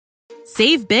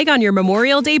Save big on your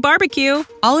Memorial Day barbecue,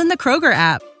 all in the Kroger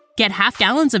app. Get half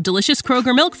gallons of delicious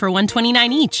Kroger milk for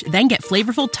 $1.29 each. Then get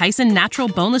flavorful Tyson natural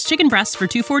boneless chicken breasts for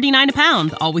 $2.49 a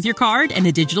pound, all with your card and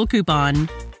a digital coupon.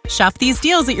 Shop these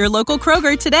deals at your local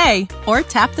Kroger today, or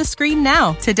tap the screen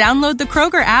now to download the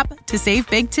Kroger app to save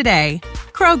big today.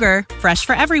 Kroger, fresh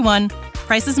for everyone.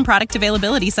 Prices and product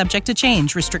availability subject to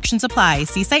change. Restrictions apply.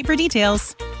 See site for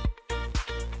details.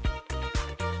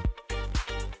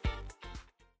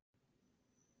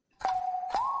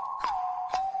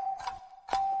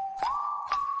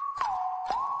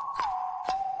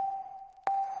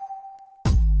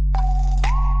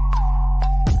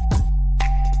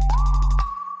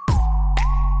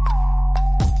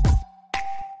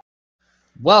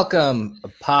 Welcome,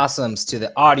 Opossums, to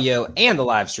the audio and the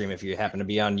live stream if you happen to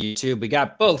be on YouTube. We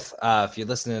got both. If you're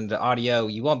listening to audio,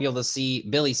 you won't be able to see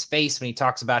Billy's face when he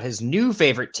talks about his new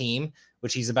favorite team,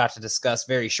 which he's about to discuss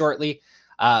very shortly.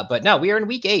 But no, we are in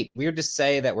week 8. Weird to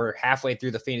say that we're halfway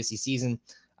through the fantasy season.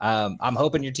 I'm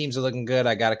hoping your teams are looking good.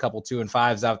 I got a couple 2 and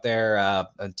 5s out there,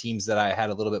 teams that I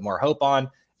had a little bit more hope on.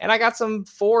 And I got some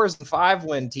 4s and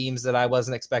 5-win teams that I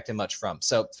wasn't expecting much from.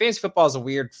 So fantasy football is a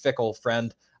weird, fickle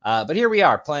friend. But here we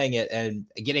are playing it and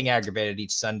getting aggravated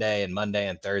each Sunday and Monday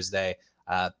and Thursday,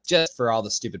 just for all the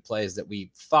stupid plays that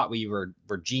we thought we were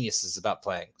geniuses about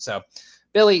playing. So,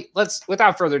 Billy, let's,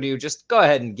 without further ado, just go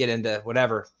ahead and get into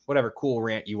whatever cool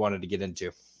rant you wanted to get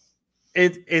into.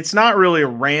 It's not really a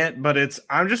rant, but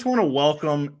I just want to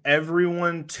welcome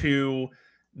everyone to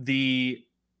the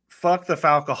Fuck the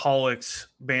Falcoholics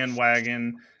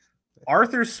bandwagon.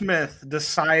 Arthur Smith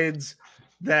decides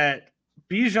that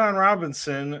Bijan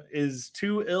Robinson is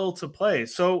too ill to play.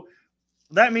 So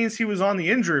that means he was on the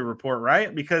injury report,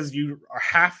 right? Because you're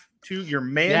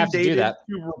mandated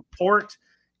to report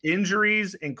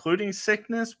injuries, including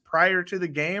sickness, prior to the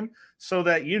game so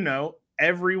that,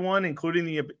 everyone, including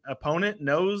the opponent,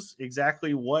 knows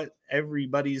exactly what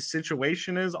everybody's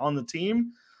situation is on the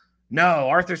team. No,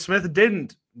 Arthur Smith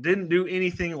didn't do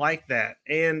anything like that.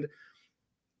 And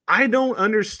I don't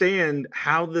understand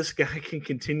how this guy can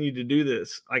continue to do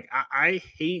this. Like, I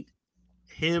hate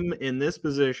him in this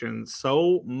position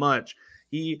so much.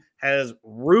 He has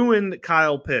ruined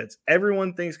Kyle Pitts.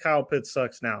 Everyone thinks Kyle Pitts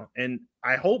sucks now. And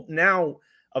I hope now,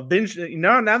 eventually,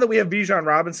 now that we have Bijan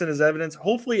Robinson as evidence,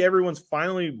 hopefully everyone's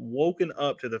finally woken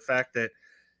up to the fact that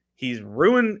he's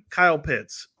ruined Kyle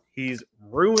Pitts. He's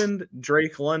ruined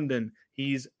Drake London.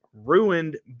 He's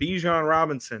ruined Bijan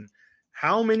Robinson.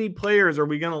 How many players are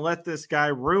we going to let this guy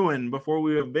ruin before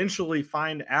we eventually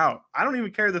find out? I don't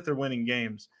even care that they're winning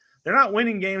games. They're not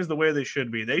winning games the way they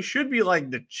should be. They should be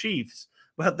like the Chiefs,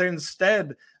 but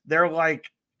they're like,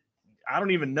 I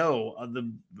don't even know,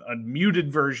 a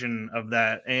muted version of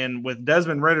that. And with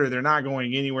Desmond Ridder, they're not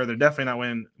going anywhere. They're definitely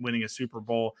not winning a Super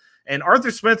Bowl. And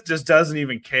Arthur Smith just doesn't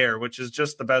even care, which is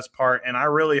just the best part. And I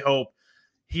really hope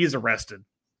he's arrested.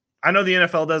 I know the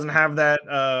NFL doesn't have that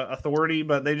authority,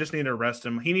 but they just need to arrest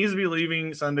him. He needs to be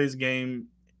leaving Sunday's game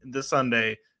this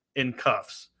Sunday in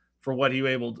cuffs for what he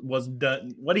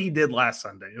did last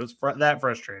Sunday. It was that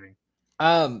frustrating.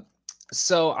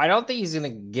 So I don't think he's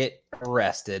going to get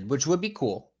arrested, which would be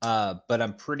cool. But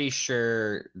I'm pretty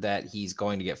sure that he's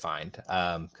going to get fined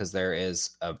because there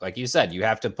is, like you said, you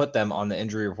have to put them on the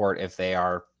injury report if they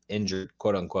are injured,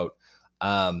 quote unquote.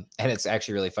 And it's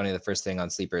actually really funny. The first thing on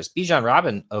Sleeper is Bijan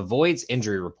Robinson avoids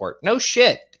injury report. No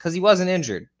shit, because he wasn't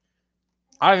injured.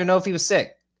 I don't even know if he was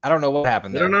sick. I don't know what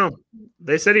happened there. I don't know.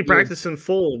 They said he practiced in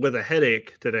full with a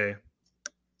headache today.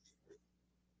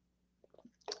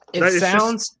 It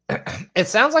sounds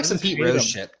like some Pete Rose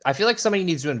shit. I feel like somebody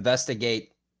needs to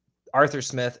investigate Arthur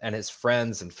Smith and his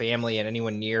friends and family and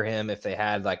anyone near him if they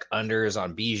had like unders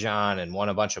on Bijan and won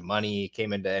a bunch of money,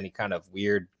 came into any kind of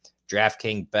weird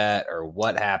DraftKings bet or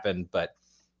what happened, but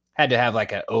had to have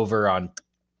like an over on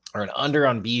or an under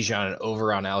on Bijan and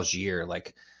over on Algier.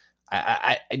 Like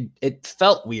it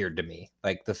felt weird to me.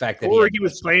 Like the fact that he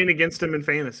was playing against him in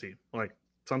fantasy, like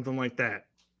something like that.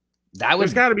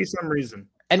 There's got to be some reason.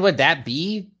 And would that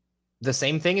be the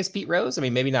same thing as Pete Rose? I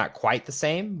mean, maybe not quite the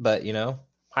same, but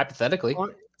hypothetically,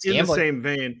 in the same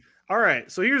vein. All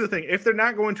right. So here's the thing. If they're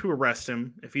not going to arrest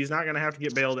him, if he's not going to have to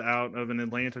get bailed out of an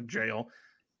Atlanta jail,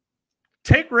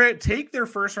 take their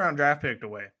first round draft pick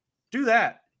away. Do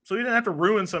that. So you didn't have to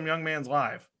ruin some young man's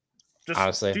life. Just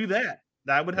honestly, do that.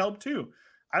 That would help too.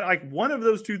 One of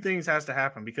those two things has to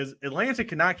happen because Atlanta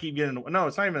cannot keep getting. No,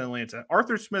 it's not even Atlanta.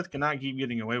 Arthur Smith cannot keep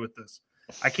getting away with this.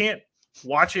 I can't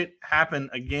watch it happen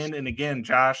again and again,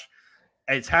 Josh.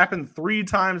 It's happened 3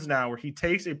 times now where he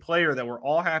takes a player that we're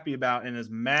all happy about and is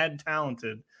mad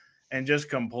talented and just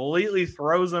completely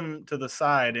throws them to the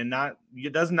side and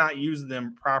does not use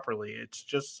them properly. It's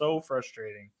just so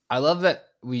frustrating. I love that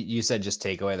you said just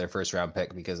take away their first round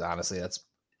pick, because honestly,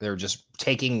 they're just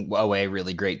taking away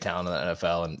really great talent in the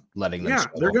NFL and letting them. Yeah,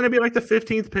 they're going to be like the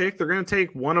 15th pick. They're going to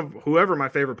take one of my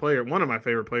favorite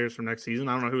players from next season.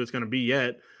 I don't know who it's going to be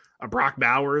yet. A Brock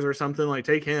Bowers or something, like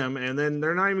take him, and then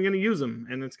they're not even going to use him,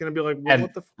 and it's going to be like, well,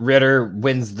 what the Ritter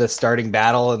wins the starting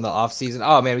battle in the offseason.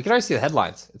 Oh man, we can already see the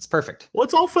headlines. It's perfect. Well,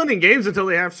 it's all fun and games until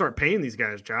they have to start paying these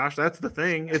guys, Josh. That's the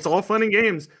thing. It's all fun and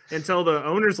games until the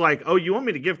owner's like, oh, you want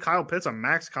me to give Kyle Pitts a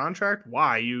max contract?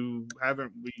 Why? You've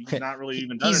not really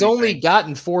even done He's anything. only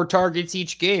gotten 4 targets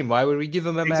each game. Why would we give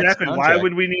him a max contract? Why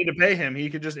would we need to pay him? He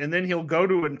could and then he'll go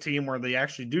to a team where they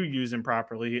actually do use him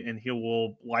properly, and he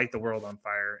will light the world on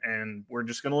fire. And we're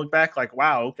just going to look back like,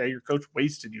 wow, okay, your coach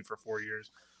wasted you for 4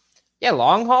 years. Yeah,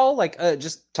 long haul, like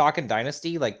just talking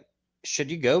dynasty, like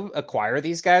should you go acquire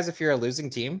these guys if you're a losing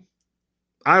team?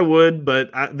 I would,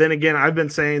 but then again, I've been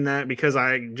saying that because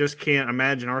I just can't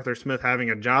imagine Arthur Smith having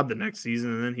a job the next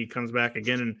season, and then he comes back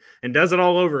again and does it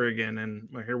all over again, and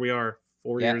here we are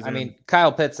 4 years in. I mean,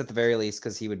 Kyle Pitts at the very least,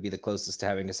 because he would be the closest to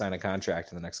having to sign a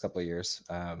contract in the next couple of years.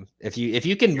 If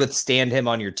you can withstand him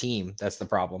on your team, that's the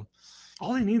problem.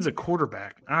 All he needs is a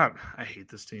quarterback. I hate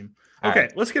this team. Okay,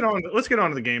 right. Let's get on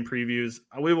to the game previews.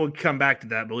 We will come back to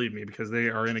that, believe me, because they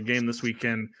are in a game this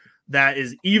weekend that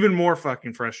is even more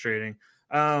fucking frustrating.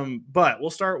 But we'll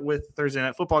start with Thursday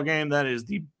night football game. That is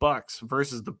the Bucks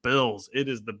versus the Bills. It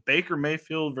is the Baker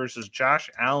Mayfield versus Josh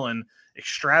Allen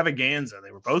extravaganza. They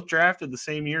were both drafted the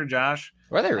same year, Josh.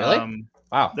 Were they really?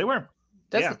 Wow. They were.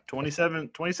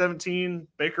 2017,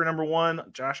 Baker number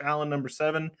 1, Josh Allen number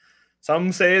 7.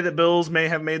 Some say that Bills may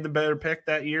have made the better pick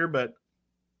that year, but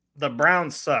the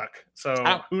Browns suck. So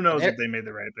who knows if they made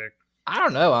the right pick? I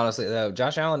don't know, honestly, though.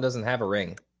 Josh Allen doesn't have a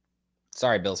ring.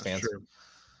 Sorry, Bills fans. True.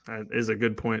 That is a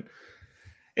good point.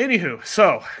 Anywho,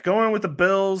 so going with the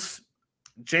Bills,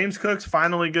 James Cook's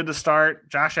finally good to start.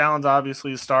 Josh Allen's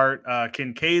obviously a start.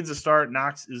 Kincaid's a start.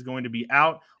 Knox is going to be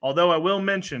out. Although I will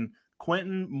mention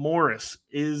Quentin Morris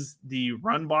is the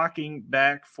run blocking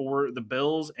back for the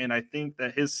Bills, and I think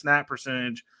that his snap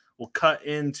percentage will cut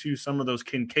into some of those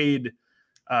Kincaid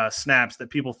snaps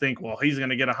that people think, well, he's going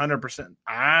to get 100%.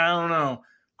 I don't know.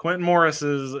 Quentin Morris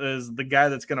is the guy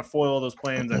that's going to foil those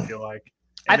plans, I feel like.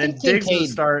 And then Diggs is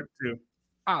a start, too.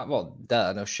 Well,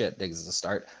 duh, no shit. Diggs is a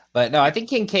start. But no, I think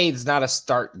Kincaid's not a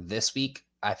start this week.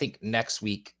 I think next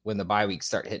week when the bye weeks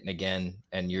start hitting again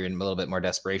and you're in a little bit more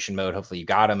desperation mode, hopefully you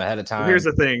got him ahead of time. Well, here's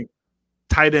the thing.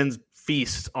 Tight ends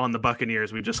feast on the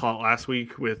Buccaneers. We just saw it last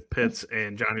week with Pitts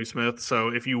and Jonnu Smith. So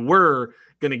if you were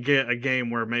going to get a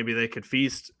game where maybe they could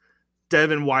feast,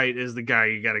 Devin White is the guy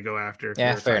you got to go after.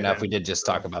 Yeah, fair enough. We did just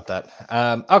talk about that.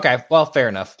 Okay, well, fair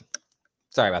enough.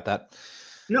 Sorry about that.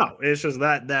 No, it's just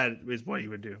that is what you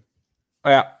would do. Oh,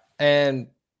 yeah, and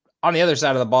on the other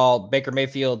side of the ball, Baker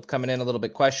Mayfield coming in a little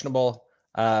bit questionable.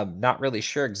 Not really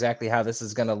sure exactly how this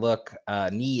is going to look.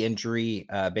 Knee injury.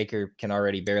 Baker can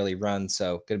already barely run,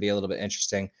 so going to be a little bit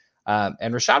interesting.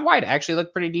 And Rachaad White actually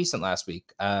looked pretty decent last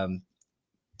week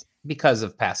because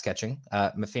of pass catching,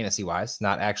 fantasy-wise,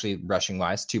 not actually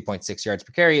rushing-wise. 2.6 yards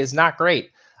per carry is not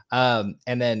great. And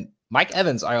then Mike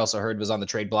Evans, I also heard, was on the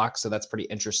trade block, so that's pretty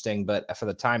interesting. But for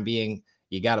the time being,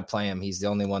 you got to play him. He's the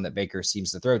only one that Baker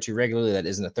seems to throw to regularly that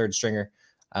isn't a third stringer.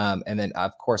 And then,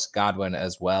 of course, Godwin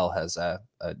as well has a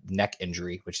neck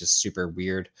injury, which is super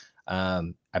weird. I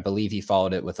believe he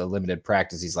followed it with a limited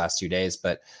practice these last 2 days,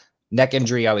 but neck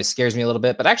injury always scares me a little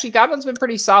bit. But actually, Godwin's been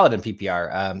pretty solid in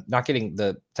PPR. Not getting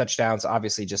the touchdowns,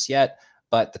 obviously, just yet,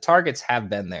 but the targets have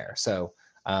been there. So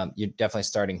you're definitely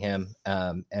starting him.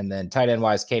 And then tight end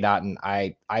wise, Cade Otton.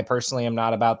 I personally am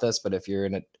not about this, but if you're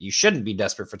in it, you shouldn't be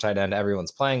desperate for tight end.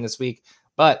 Everyone's playing this week,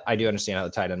 but I do understand how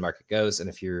the tight end market goes. And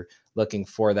if you're looking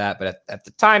for that, but at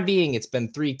the time being, it's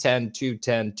been 310,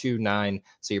 210, 29.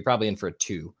 So you're probably in for a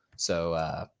 2.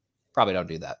 So probably don't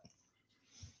do that.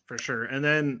 For sure. And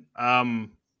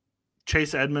then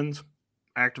Chase Edmonds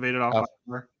activated off.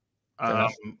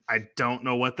 I don't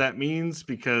know what that means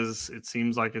because it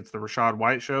seems like it's the Rachaad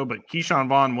White show, but Keyshawn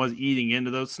Vaughn was eating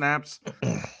into those snaps.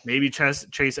 Maybe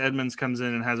Chase Edmonds comes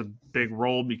in and has a big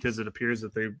role because it appears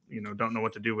that they, don't know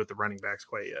what to do with the running backs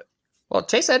quite yet. Well,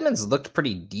 Chase Edmonds looked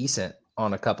pretty decent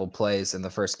on a couple plays in the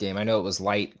first game. I know it was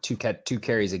light, two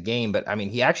carries a game, but I mean,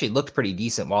 he actually looked pretty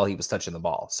decent while he was touching the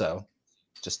ball. So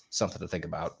just something to think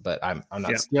about, but I'm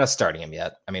not starting him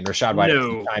yet. I mean, Rachaad White, for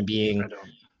the time being,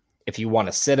 if you want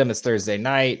to sit him, it's Thursday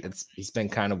night. He's been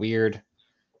kind of weird.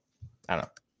 I don't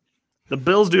know. The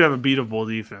Bills do have a beatable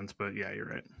defense, but yeah, you're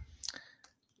right.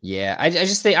 Yeah, I'm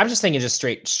just thinking just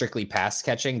strictly pass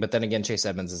catching. But then again, Chase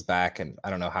Edmonds is back, and I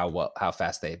don't know how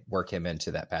fast they work him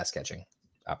into that pass catching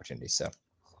opportunity. So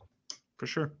for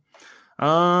sure.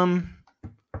 I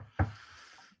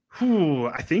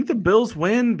think the Bills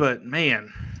win, but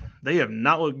man, they have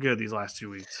not looked good these last 2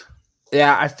 weeks.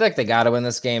 Yeah, I feel like they got to win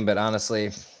this game, but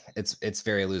honestly, it's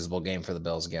very losable game for the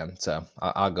Bills again. So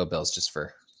I'll go Bills just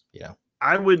for,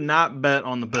 I would not bet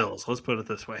on the Bills. Let's put it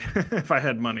this way. If I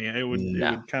had money, it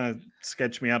would kind of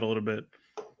sketch me out a little bit.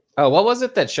 Oh, what was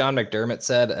it that Sean McDermott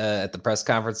said at the press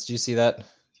conference? Did you see that?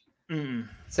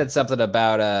 Said something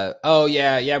about,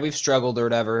 we've struggled or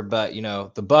whatever, but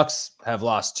the Bucks have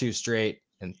lost 2 straight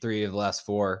and 3 of the last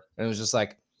 4. And it was just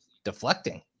like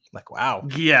deflecting. Like, wow.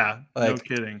 Yeah, like, no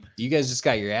kidding. You guys just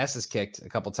got your asses kicked a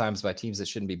couple times by teams that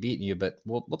shouldn't be beating you, but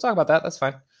we'll talk about that. That's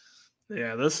fine.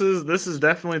 Yeah, this is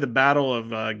definitely the battle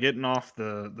of getting off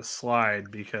the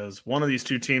slide, because one of these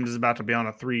 2 teams is about to be on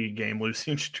a 3-game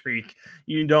losing streak.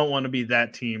 You don't want to be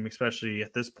that team, especially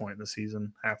at this point in the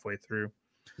season, halfway through.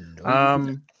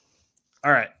 No.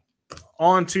 All right,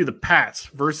 on to the Pats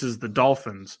versus the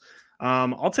Dolphins.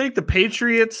 I'll take the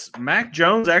Patriots. Mac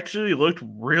Jones actually looked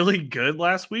really good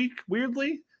last week,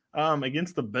 weirdly,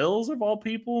 against the Bills of all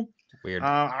people. Weird.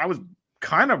 I was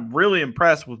kind of really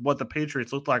impressed with what the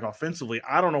Patriots looked like offensively.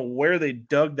 I don't know where they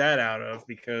dug that out of,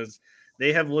 because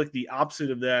they have looked the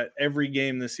opposite of that every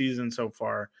game this season so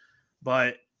far.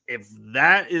 But if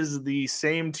that is the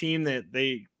same team that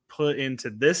they put into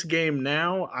this game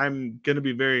now, I'm going to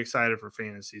be very excited for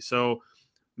fantasy. So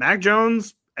Mac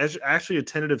Jones, actually a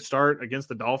tentative start against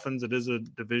the Dolphins. It is a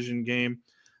division game.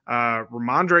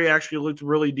 Ramondre actually looked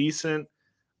really decent.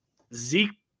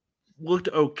 Zeke looked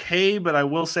okay, but I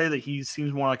will say that he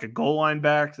seems more like a goal line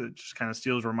back that just kind of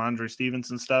steals Ramondre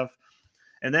Stevenson stuff.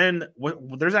 And then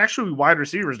there's actually wide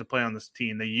receivers to play on this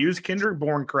team. They use Kendrick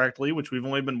Bourne correctly, which we've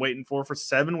only been waiting for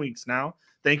 7 weeks now.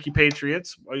 Thank you,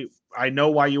 Patriots. I know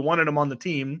why you wanted him on the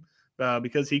team,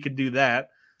 because he could do that.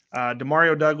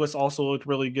 Demario Douglas also looked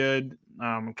really good.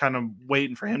 I'm kind of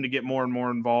waiting for him to get more and more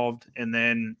involved. And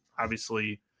then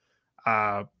obviously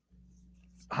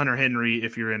Hunter Henry,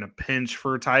 if you're in a pinch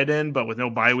for a tight end, but with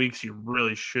no bye weeks, you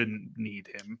really shouldn't need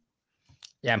him.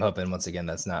 Yeah, I'm hoping once again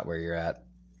that's not where you're at.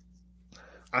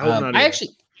 I hope not.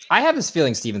 I have this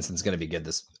feeling Stevenson's going to be good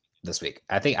this week.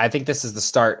 I think this is the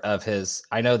start of his.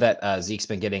 I know that Zeke's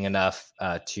been getting enough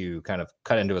to kind of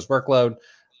cut into his workload,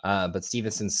 but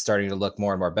Stevenson's starting to look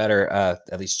more and more better,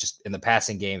 at least just in the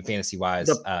passing game, fantasy wise.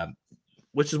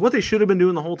 Which is what they should have been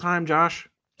doing the whole time, Josh.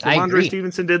 Ramondre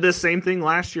Stevenson did this same thing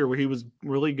last year where he was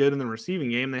really good in the receiving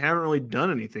game. They haven't really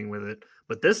done anything with it.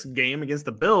 But this game against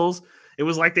the Bills, it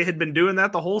was like they had been doing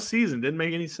that the whole season. Didn't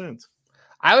make any sense.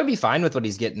 I would be fine with what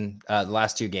he's getting the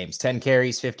last 2 games. 10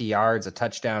 carries, 50 yards, a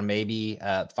touchdown maybe,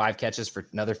 5 catches for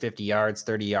another 50 yards,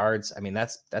 30 yards. I mean,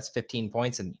 that's 15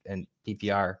 points in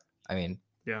PPR. I mean,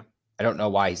 yeah. I don't know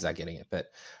why he's not getting it, but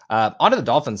onto the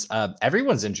Dolphins.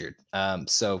 Everyone's injured,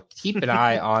 so keep an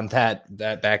eye on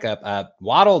that backup.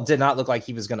 Waddle did not look like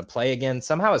he was going to play again.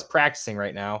 Somehow is practicing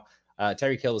right now.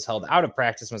 Tyreek Hill was held out of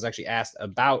practice and was actually asked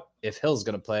about if Hill's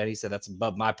going to play, and he said that's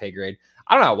above my pay grade.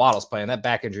 I don't know how Waddle's playing. That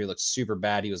back injury looks super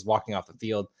bad. He was walking off the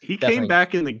field. He came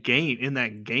back in that game,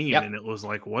 yep. And it was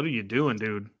like, what are you doing,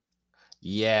 dude?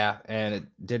 Yeah, and it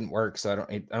didn't work. So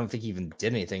I don't think he even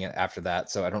did anything after that.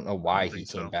 So I don't know why he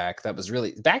came back. That was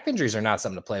really, back injuries are not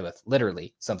something to play with.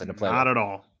 Literally something to play with. Not at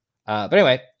all. But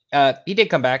anyway, he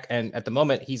did come back, and at the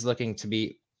moment he's looking to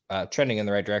be trending in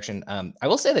the right direction. I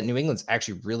will say that New England's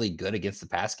actually really good against the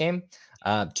pass game.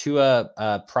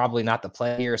 Tua probably not the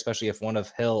play here, especially if one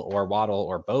of Hill or Waddle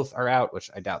or both are out,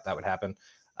 which I doubt that would happen.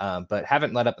 But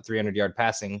haven't let up a 300-yard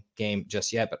passing game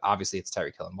just yet. But obviously it's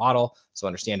Tyreek Hill and Waddle. So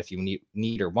understand if you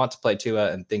need or want to play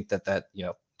Tua and think that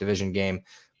division game.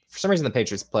 For some reason, the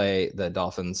Patriots play the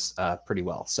Dolphins pretty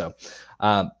well. So,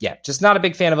 just not a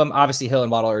big fan of them. Obviously, Hill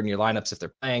and Waddle are in your lineups if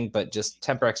they're playing, but just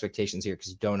temper expectations here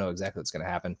because you don't know exactly what's going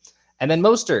to happen. And then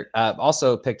Mostert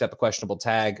also picked up a questionable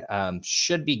tag.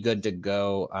 Should be good to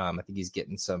go. I think he's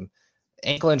getting some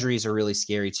ankle injuries are really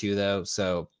scary too, though.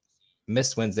 So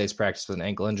missed Wednesday's practice with an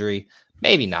ankle injury.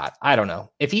 Maybe not. I don't know.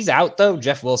 If he's out, though,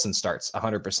 Jeff Wilson starts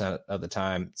 100% of the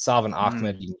time. Salvin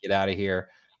Ahmed, you can get out of here.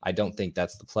 I don't think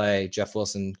that's the play. Jeff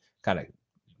Wilson kind of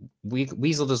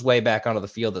weaseled his way back onto the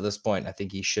field at this point. I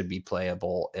think he should be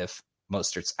playable if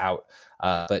Mostert's out.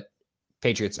 But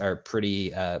Patriots are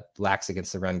pretty lax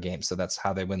against the run game, so that's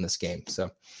how they win this game. So,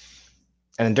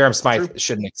 and then Durham Smythe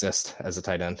shouldn't exist as a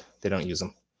tight end. They don't use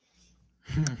him.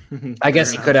 I guess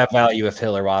he could have value if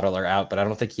Hill or Waddle are out, but I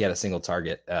don't think he had a single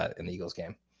target in the Eagles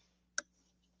game.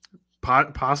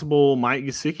 Possible Mike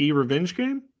Gesicki revenge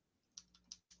game?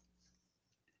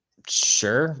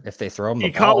 Sure, if they throw him the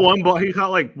He caught ball. one ball. He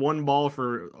caught like one ball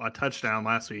for a touchdown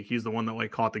last week. He's the one that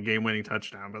like caught the game-winning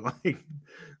touchdown. But like,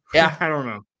 Yeah, I don't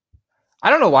know. I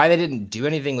don't know why they didn't do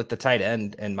anything with the tight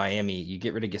end in Miami. You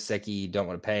get rid of Gesicki, you don't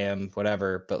want to pay him,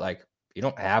 whatever. But like, you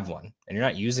don't have one, and you're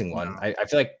not using one. No. I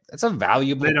feel like that's a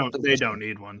valuable. They don't position.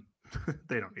 need one.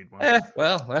 They don't need one.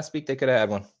 Well, last week they could have had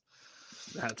one.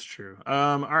 That's true.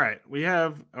 All right. We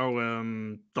have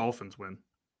Dolphins win.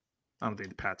 I don't think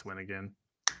the Pats win again.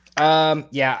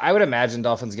 Yeah, I would imagine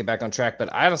Dolphins get back on track,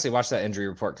 but I honestly watched that injury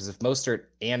report because if Mostert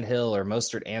and Hill or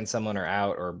Mostert and someone are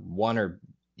out, or one or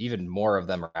even more of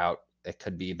them are out, it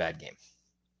could be a bad game.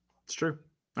 It's true.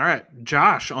 All right.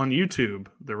 Josh on YouTube,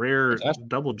 the rare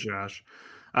double Josh.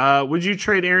 Would you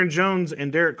trade Aaron Jones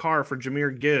and Derek Carr for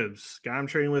Jahmyr Gibbs? Guy I'm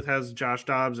trading with has Josh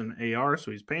Dobbs and AR,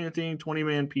 so he's panicking.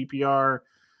 20-man PPR.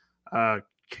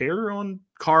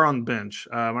 Carr on bench.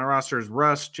 My roster is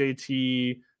Russ,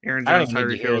 JT, Aaron Jones, I don't need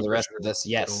Tyreek to hear Hill, the rest of this.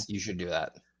 Yes, you should do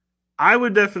that. I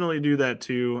would definitely do that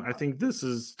too. I think this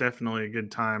is definitely a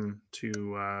good time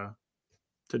to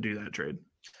do that trade.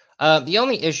 The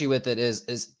only issue with it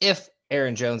is if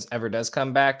Aaron Jones ever does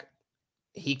come back,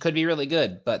 he could be really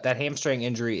good, but that hamstring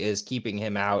injury is keeping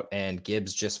him out, and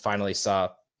Gibbs just finally saw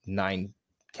 9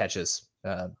 catches,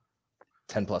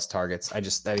 10 plus targets. I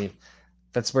mean,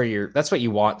 that's what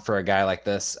you want for a guy like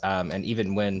this. And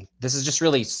even when this is just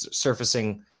really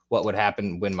surfacing what would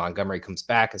happen when Montgomery comes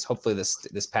back, is hopefully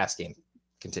this pass game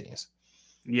continues.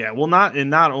 Yeah, well, not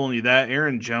only that,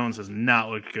 Aaron Jones has not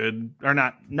looked good, or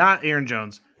not Aaron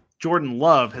Jones. Jordan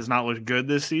Love has not looked good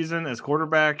this season as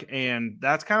quarterback, and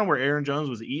that's kind of where Aaron Jones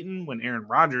was eaten when Aaron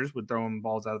Rodgers would throw him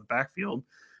balls out of the backfield.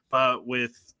 But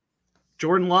with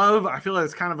Jordan Love, I feel like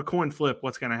it's kind of a coin flip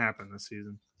what's going to happen this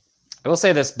season. I will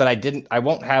say this, but I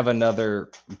won't have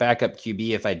another backup QB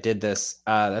if I did this.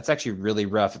 That's actually really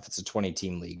rough if it's a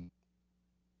 20-team league.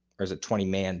 Or is it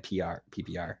 20-man PPR?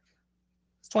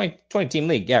 It's 20-team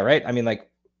league, yeah, right? I mean,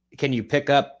 like, can you pick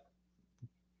up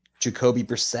Jacoby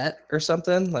Brissett or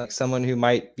something, like someone who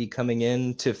might be coming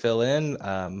in to fill in?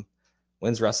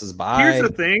 When's Russ's bye? Here's the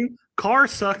thing: Carr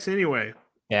sucks anyway.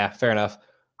 Yeah, fair enough.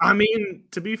 I mean,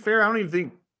 to be fair, I don't even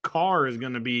think Carr is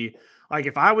going to be like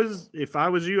if I was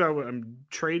you, I would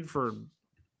trade for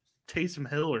Taysom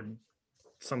Hill or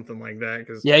something like that.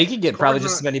 Because yeah, you could get probably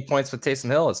just as many points with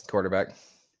Taysom Hill as quarterback.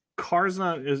 Carr's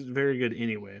not is very good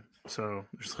anyway. So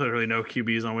there's literally no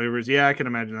QBs on waivers. Yeah, I can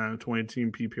imagine that in a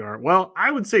 20-team PPR. Well, I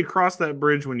would say cross that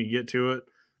bridge when you get to it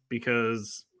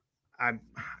because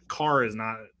Carr is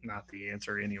not the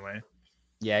answer anyway.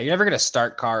 Yeah, you're never going to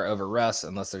start Carr over Russ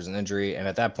unless there's an injury, and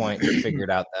at that point, you figure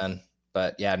it out then.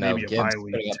 But yeah, no, Gibbs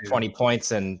putting up 20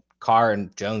 points and Carr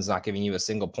and Jones not giving you a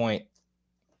single point.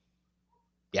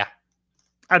 Yeah.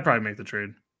 I'd probably make the trade.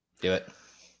 Do it,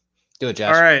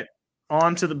 Josh. All right.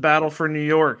 On to the battle for New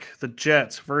York, the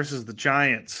Jets versus the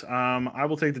Giants. I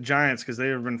will take the Giants because they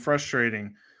have been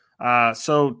frustrating.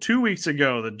 So 2 weeks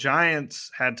ago, the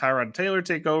Giants had Tyrod Taylor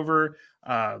take over,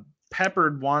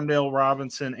 peppered Wan'Dale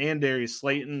Robinson and Darius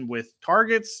Slayton with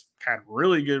targets, had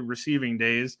really good receiving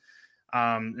days.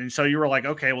 And so you were like,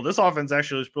 okay, well, this offense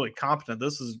actually is really competent.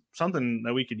 This is something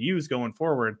that we could use going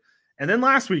forward. And then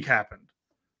last week happened.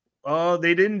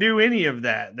 They didn't do any of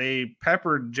that. They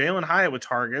peppered Jalen Hyatt with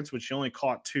targets, which he only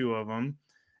caught 2 of them,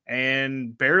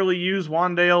 and barely used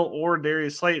Wan'Dale or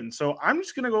Darius Slayton. So I'm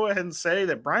just going to go ahead and say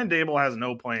that Brian Daboll has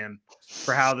no plan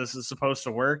for how this is supposed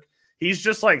to work. He's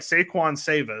just like Saquon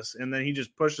save us, and then he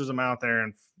just pushes them out there,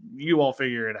 and you all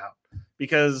figure it out.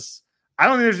 Because I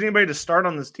don't think there's anybody to start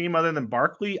on this team other than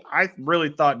Barkley. I really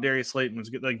thought Darius Slayton was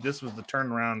good. Like this was the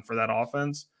turnaround for that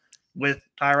offense with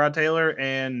Tyrod Taylor,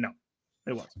 and no.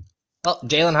 It was. Well,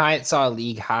 Jalen Hyatt saw a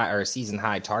league high or season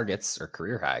high targets or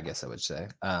career high, I guess I would say.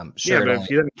 Sure, yeah, but if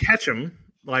you didn't catch him,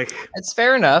 like it's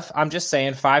fair enough. I'm just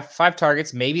saying five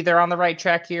targets. Maybe they're on the right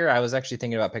track here. I was actually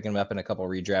thinking about picking him up in a couple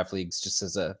of redraft leagues just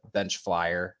as a bench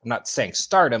flyer. I'm not saying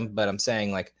start him, but I'm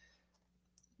saying like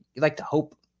you like to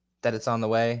hope that it's on the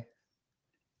way.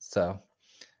 So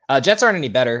Jets aren't any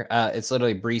better. It's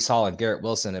literally Breece Hall and Garrett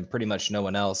Wilson and pretty much no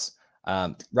one else.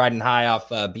 Riding high off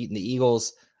beating the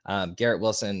Eagles. Garrett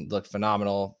Wilson looked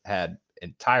phenomenal, had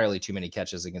entirely too many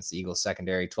catches against the Eagles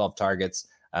secondary, 12 targets.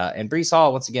 And Breece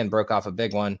Hall, once again, broke off a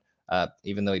big one,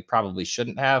 even though he probably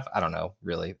shouldn't have. I don't know,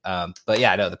 really. But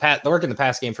yeah, no, the work in the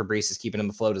pass game for Breece is keeping him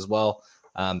afloat as well,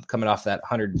 coming off that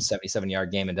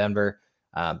 177-yard game in Denver.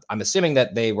 I'm assuming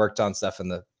that they worked on stuff on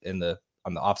the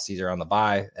offseason or on the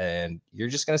bye, and you're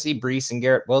just going to see Breece and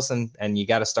Garrett Wilson, and you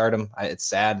got to start them. It's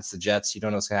sad. It's the Jets. You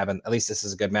don't know what's going to happen. At least this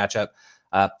is a good matchup.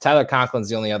 Tyler Conklin's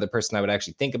the only other person I would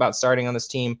actually think about starting on this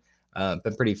team.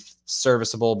 Been pretty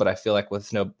serviceable, but I feel like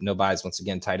with no buys, once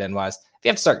again, tight end wise, if you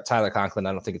have to start Tyler Conklin,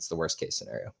 I don't think it's the worst case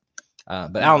scenario.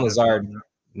 But Alan Lazard,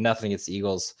 nothing against the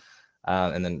Eagles.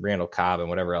 And then Randall Cobb and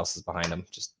whatever else is behind him.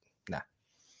 Just nah.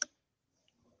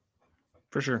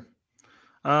 For sure.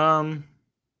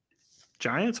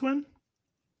 Giants win?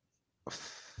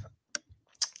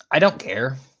 I don't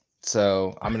care.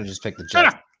 So I'm going to just pick the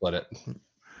Jets. Split it.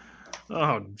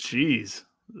 Oh, geez.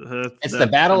 It's the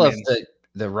battle of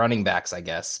the running backs, I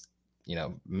guess.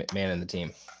 Man in the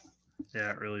team. Yeah,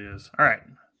 it really is. All right.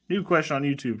 New question on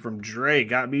YouTube from Dre.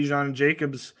 Got Bijan and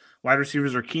Jacobs. Wide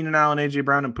receivers are Keenan Allen, AJ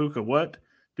Brown, and Puka. What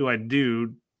do I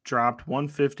do? Dropped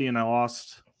 150 and I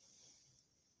lost.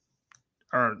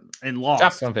 And lost.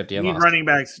 Dropped 150 and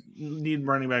lost. Need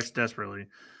running backs desperately.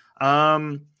 I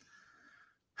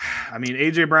mean,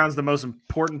 AJ Brown's the most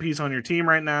important piece on your team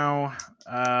right now.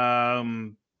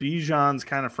 Bijan's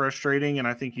kind of frustrating, and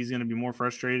I think he's going to be more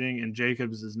frustrating. And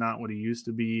Jacobs is not what he used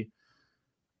to be.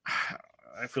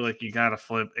 I feel like you got to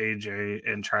flip AJ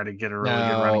and try to get a really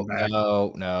good running back.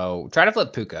 No. Try to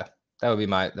flip Puka. That would be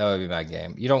my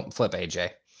game. You don't flip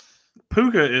AJ.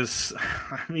 Puka is,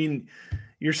 I mean,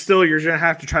 you're going to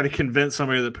have to try to convince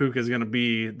somebody that Puka is going to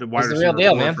be the wide receiver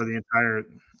for the entire.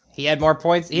 He had more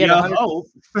points. He had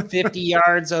 150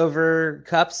 yards over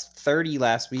Cups, 30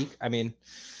 last week. I mean,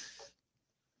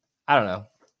 I don't know.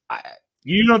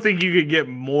 You don't think you could get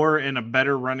more in a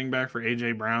better running back for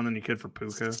AJ Brown than you could for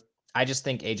Puka? I just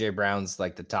think AJ Brown's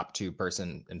like the top 2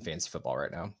 person in fantasy football right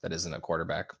now that isn't a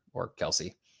quarterback or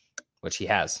Kelsey, which he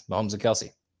has. Mahomes and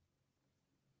Kelsey.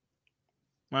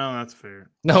 Well, that's fair.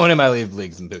 No one in my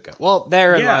league's in Puka. Well,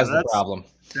 therein lies the problem.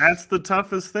 That's the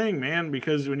toughest thing, man,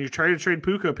 because when you try to trade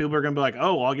Puka, people are going to be like,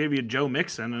 oh, well, I'll give you Joe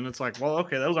Mixon. And it's like, well,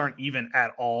 okay, those aren't even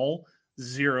at all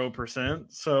 0%.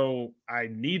 So I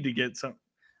need to get some.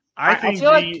 I think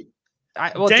dangle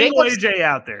AJ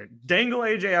out there. Dangle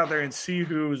AJ out there and see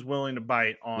who is willing to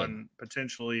bite on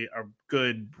potentially a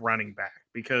good running back,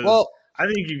 because I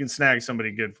think you can snag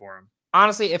somebody good for him.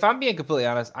 Honestly, if I'm being completely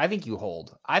honest, I think you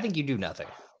hold. I think you do nothing.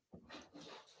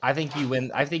 I think you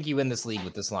win. I think you win this league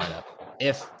with this lineup.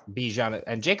 If Bijan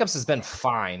and Jacobs has been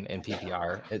fine in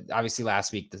PPR. Obviously,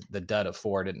 last week the dud of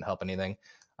 4 didn't help anything.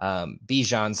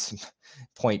 Bijan's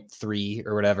 0.3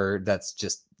 or whatever.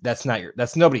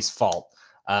 That's nobody's fault.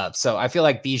 So I feel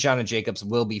like Bijan and Jacobs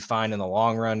will be fine in the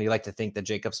long run. You like to think that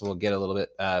Jacobs will get a little bit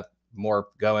more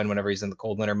going whenever he's in the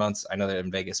cold winter months. I know they're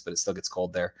in Vegas, but it still gets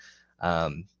cold there.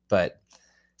 But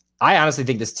I honestly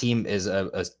think this team is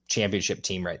a championship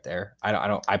team right there.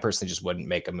 I personally just wouldn't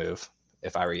make a move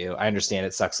if I were you. I understand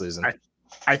it sucks losing.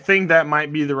 I think that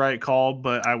might be the right call,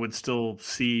 but I would still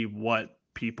see what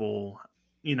people,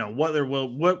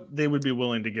 what they would be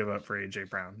willing to give up for AJ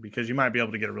Brown, because you might be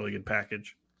able to get a really good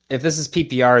package. If this is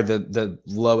PPR, the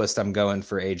lowest I'm going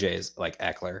for AJ is like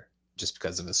Eckler, just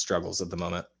because of his struggles at the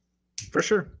moment. For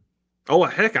sure. Oh,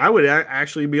 heck, I would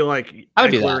actually be like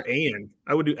Eckler and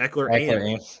I would do Eckler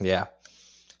and. Yeah.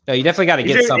 No, you definitely got to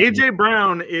get something. AJ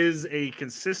Brown is a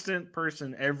consistent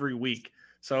person every week.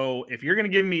 So if you're going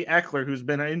to give me Eckler, who's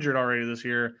been injured already this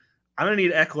year, I'm going to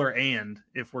need Eckler and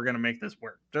if we're going to make this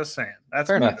work. Just saying. That's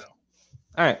fair enough.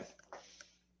 All right.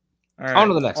 On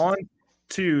to the next one.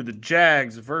 To the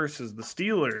Jags versus the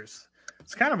Steelers.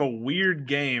 It's kind of a weird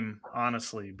game,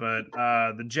 honestly, but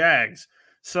the Jags.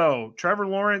 So Trevor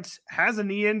Lawrence has a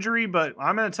knee injury, but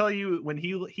I'm going to tell you, when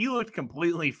he looked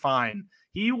completely fine.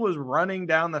 He was running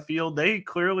down the field. They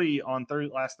clearly on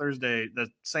last Thursday, the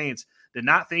Saints did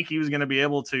not think he was going to be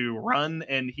able to run,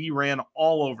 and he ran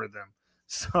all over them.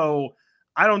 So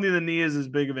I don't think the knee is as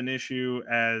big of an issue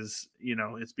as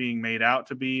it's being made out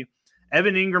to be.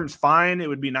 Evan Ingram's fine. It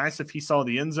would be nice if he saw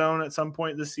the end zone at some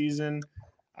point this season.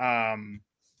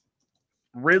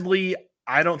 Ridley,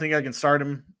 I don't think I can start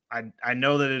him. I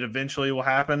know that it eventually will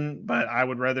happen, but I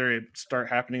would rather it start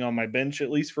happening on my bench at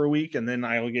least for a week, and then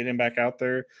I will get him back out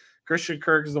there. Christian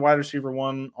Kirk is the wide receiver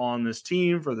 1 on this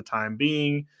team for the time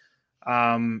being.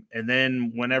 And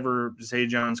then whenever Zay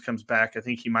Jones comes back, I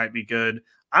think he might be good.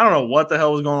 I don't know what the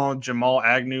hell was going on with Jamal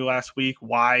Agnew last week,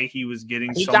 why he was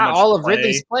getting so much play. He got all of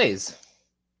Ridley's plays.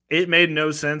 It made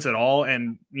no sense at all,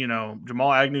 and,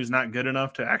 Jamal Agnew is not good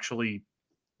enough to actually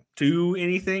do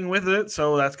anything with it.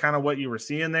 So that's kind of what you were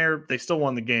seeing there. They still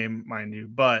won the game, mind you.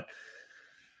 But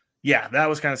yeah, that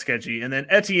was kind of sketchy. And then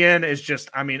Etienne's just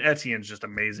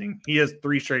amazing. He has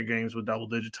 3 straight games with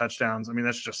double-digit touchdowns. I mean,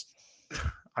 that's just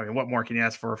what more can you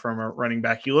ask for from a running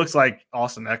back? He looks like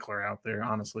Austin Eckler out there,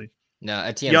 honestly. No,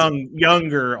 Etienne's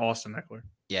younger Austin Eckler.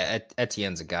 Yeah,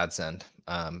 Etienne's a godsend.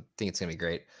 I think it's going to be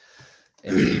great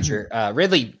in the future.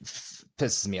 Ridley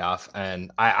pisses me off.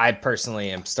 And I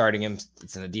personally am starting him.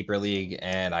 It's in a deeper league,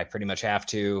 and I pretty much have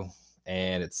to.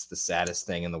 And it's the saddest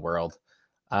thing in the world.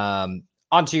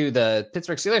 Onto the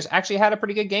Pittsburgh Steelers, actually had a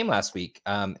pretty good game last week.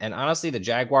 And honestly, the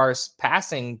Jaguars'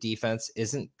 passing defense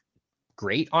isn't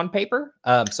great on paper.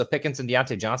 So Pickens and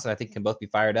Deontay Johnson, I think, can both be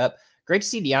fired up. Great to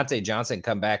see Deontay Johnson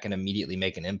come back and immediately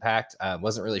make an impact.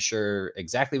 Wasn't really sure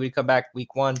exactly when he come back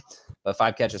week 1, but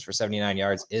 5 catches for 79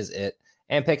 yards is it.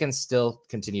 And Pickens still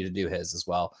continue to do his as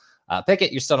well.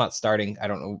 Pickett, you're still not starting. I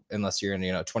don't know, unless you're in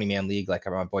 20-man league like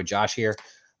my boy Josh here.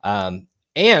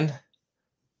 And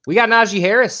we got Najee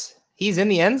Harris. He's in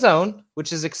the end zone,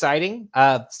 which is exciting.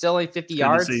 Still only 50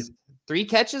 yards. 3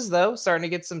 catches, though, starting to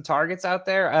get some targets out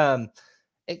there.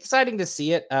 Exciting to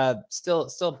see it. Still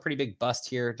a pretty big bust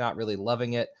here. Not really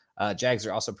loving it. Jags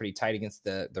are also pretty tight against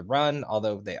the run,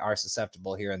 although they are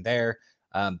susceptible here and there.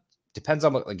 Depends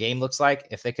on what the game looks like.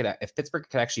 If Pittsburgh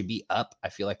could actually be up, I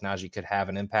feel like Najee could have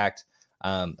an impact.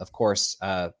 Of course,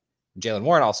 Jaylen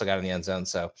Warren also got in the end zone,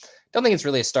 so don't think it's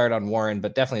really a start on Warren,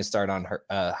 but definitely a start on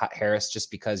Harris,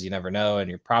 just because you never know, and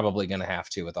you're probably going to have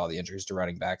to with all the injuries to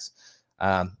running backs.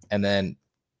 And then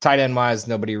tight end wise,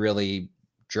 nobody really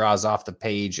draws off the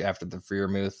page after the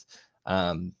Freiermuth.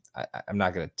 I'm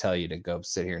not going to tell you to go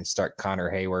sit here and start Connor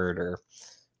Hayward or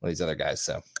one of these other guys.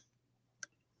 So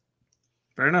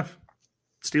fair enough.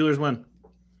 Steelers win.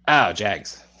 Oh,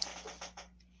 Jags.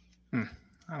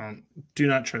 Do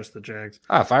not trust the Jags.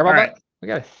 Oh, fireball. Right. We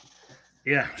got it.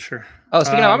 Yeah, sure. Oh,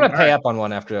 speaking of, I'm going to pay up on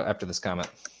one after this comment.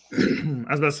 I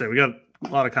was about to say, we got a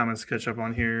lot of comments to catch up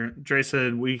on here. Dre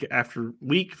said week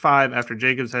 5 after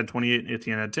Jacobs had 28 and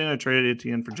Etienne had 10, I traded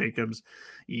Etienne for Jacobs.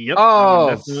 Yep.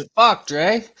 Oh, fuck,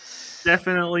 Dre.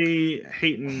 Definitely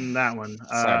hating that one.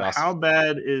 How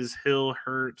bad is Hill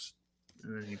hurt?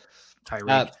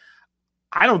 Tyreek.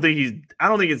 I don't think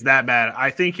it's that bad. I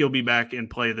think he'll be back in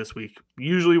play this week.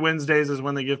 Usually Wednesdays is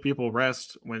when they give people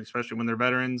rest, especially when they're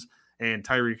veterans. And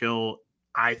Tyreek Hill,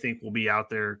 I think, will be out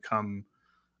there come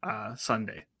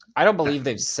Sunday. I don't believe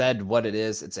they've said what it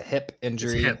is. It's a hip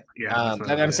injury. It's hip. Yeah,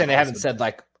 I'm saying they haven't said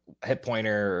like hip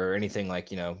pointer or anything like,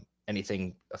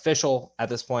 anything official at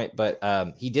this point, but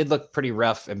he did look pretty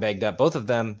rough and banged up. Both of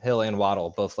them, Hill and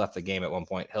Waddle, both left the game at one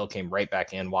point. Hill came right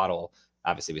back in. Waddle,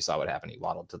 obviously we saw what happened. He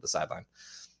waddled to the sideline.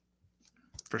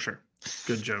 For sure.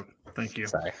 Good joke. Thank you.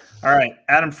 Sorry. All right.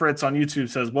 Adam Fritz on YouTube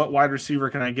says, what wide receiver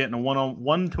can I get in a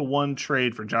one-to-one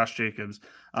trade for Josh Jacobs?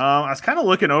 I was kind of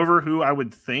looking over who I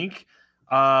would think.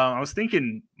 I was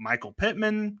thinking Michael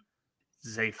Pittman,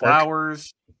 Zay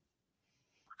Flowers,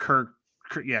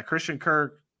 Christian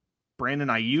Kirk, Brandon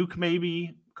Ayuk,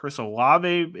 maybe Chris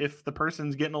Olave, if the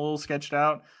person's getting a little sketched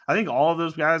out. I think all of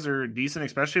those guys are decent,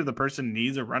 especially if the person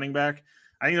needs a running back.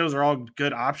 I think those are all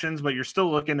good options, but you're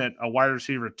still looking at a wide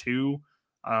receiver 2,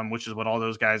 which is what all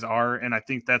those guys are. And I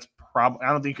think that's I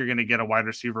don't think you're going to get a wide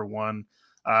receiver 1.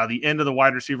 The end of the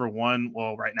wide receiver 1,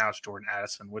 well, right now it's Jordan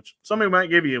Addison, which somebody might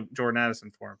give you Jordan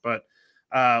Addison for, but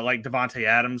like Devontae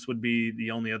Adams would be the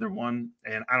only other one,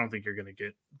 and I don't think you're going to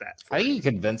get that. I think you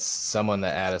convince someone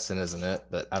that Addison isn't it,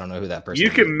 but I don't know who that person. You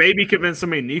can maybe convince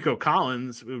somebody Nico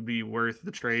Collins would be worth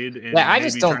the trade. And I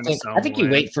just don't think. I think you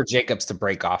wait for Jacobs to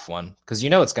break off one because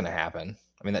it's going to happen.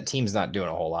 I mean, that team's not doing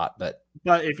a whole lot, but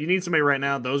if you need somebody right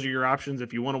now, those are your options.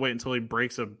 If you want to wait until he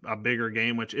breaks a bigger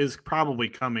game, which is probably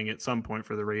coming at some point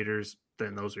for the Raiders,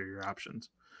 then those are your options.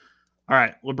 All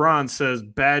right. LeBron says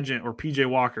Badgett or PJ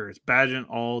Walker. It's Badgett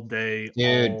all day.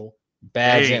 Dude,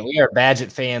 Badgett. We are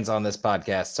Badgett fans on this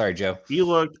podcast. Sorry, Joe. He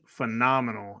looked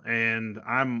phenomenal, and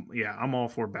I'm all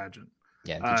for Badgett.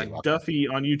 Yeah. Duffy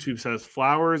on YouTube says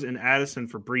Flowers and Addison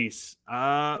for Brees.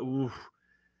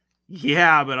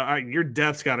 Yeah, but your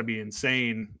depth's got to be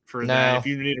insane for that if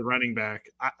you need a running back.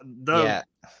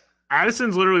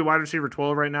 Addison's literally wide receiver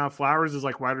 12 right now. Flowers is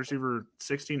like wide receiver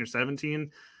 16 or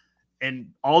 17.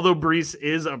 And although Brees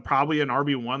is probably an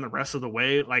RB1 the rest of the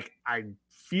way, like I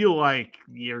feel like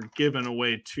you're giving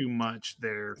away too much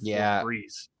there for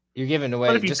Brees. You're giving away.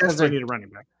 But if you desperately need a running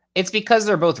back. It's because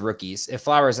they're both rookies. If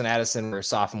Flowers and Addison were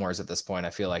sophomores at this point, I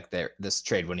feel like this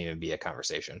trade wouldn't even be a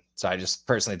conversation. So I just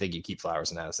personally think you keep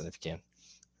Flowers and Addison if you can.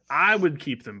 I would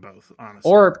keep them both, honestly.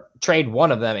 Or trade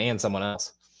one of them and someone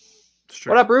else.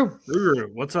 What up, Rue?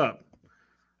 What's up?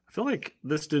 I feel like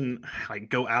this didn't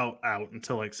go out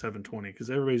until 7:20 because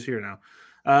everybody's here now.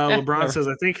 LeBron says,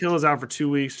 I think Hill is out for 2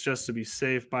 weeks just to be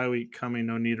safe. Bye week coming.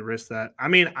 No need to risk that. I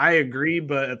mean, I agree,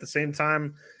 but at the same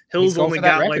time, Hill's only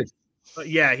got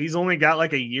he's only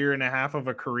got a year and a half of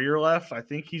a career left. I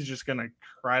think he's just going to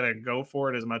try to go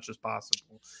for it as much as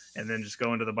possible and then just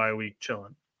go into the bye week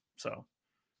chilling. So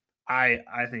I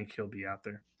think he'll be out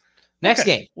there. Next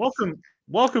game.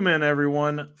 Welcome in,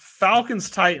 everyone. Falcons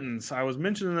Titans. I was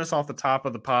mentioning this off the top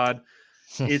of the pod.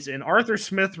 It's an Arthur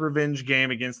Smith revenge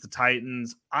game against the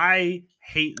Titans. I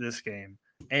hate this game.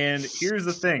 And here's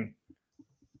the thing.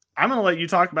 I'm going to let you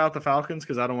talk about the Falcons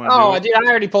because I don't want to do it. Dude, I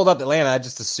already pulled up Atlanta. I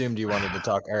just assumed you wanted to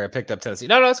talk, or I picked up Tennessee.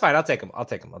 No, it's fine. I'll take them.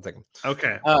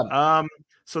 Okay.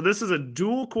 So this is a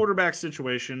dual quarterback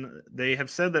situation. They have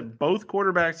said that both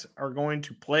quarterbacks are going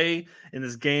to play in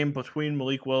this game between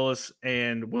Malik Willis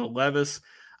and Will Levis.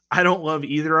 I don't love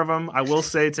either of them. I will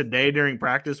say today during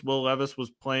practice, Will Levis was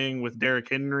playing with Derrick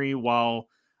Henry while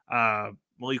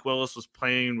Malik Willis was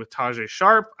playing with Tajay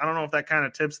Sharp. I don't know if that kind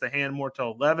of tips the hand more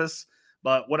to Levis,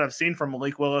 but what I've seen from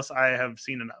Malik Willis, I have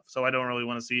seen enough. So I don't really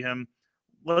want to see him.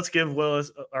 Let's give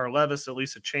Levis at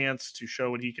least a chance to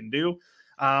show what he can do.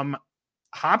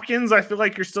 Hopkins, I feel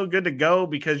like you're still good to go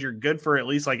because you're good for at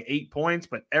least like 8 points,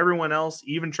 but everyone else,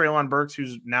 even Treylon Burks,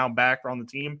 who's now back on the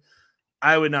team,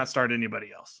 I would not start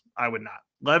anybody else. I would not.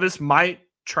 Levis might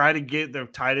try to get the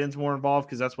tight ends more involved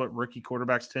because that's what rookie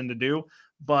quarterbacks tend to do,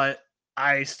 but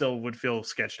I still would feel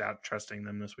sketched out trusting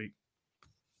them this week.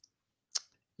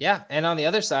 Yeah, and on the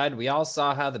other side, we all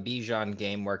saw how the Bijan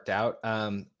game worked out.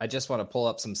 I just want to pull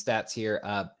up some stats here.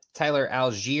 Tyler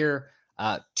Algier,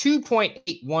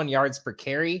 2.81 yards per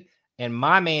carry, and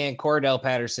my man Cordell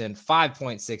Patterson,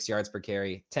 5.6 yards per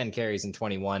carry, 10 carries in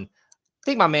 21. I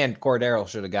think my man Cordero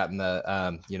should have gotten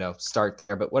the start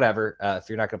there, but whatever. If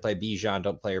you're not going to play Bijan,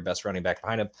 don't play your best running back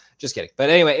behind him. Just kidding.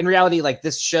 But anyway, in reality, like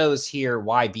this shows here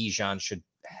why Bijan should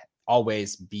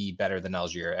always be better than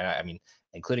Algier. And I mean,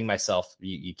 including myself,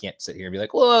 you can't sit here and be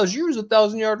like, well, Algier was a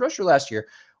 1,000-yard rusher last year.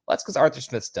 Well, that's because Arthur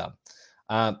Smith's dumb.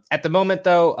 At the moment,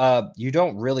 though, you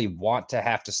don't really want to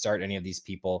have to start any of these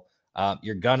people.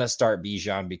 You're going to start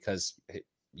Bijan because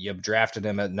you drafted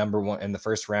him at number 1 in the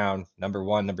first round, number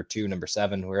 1, number 2, number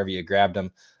 7, wherever you grabbed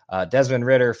him. Desmond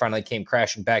Ridder finally came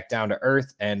crashing back down to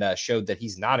earth and showed that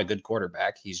he's not a good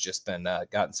quarterback. He's just been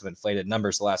gotten some inflated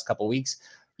numbers the last couple of weeks.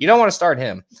 You don't want to start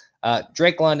him.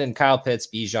 Drake London, Kyle Pitts,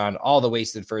 Bijan, all the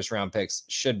wasted first-round picks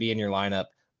should be in your lineup,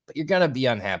 but you're going to be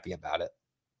unhappy about it.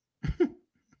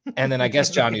 And then I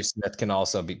guess Jonnu Smith can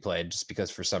also be played just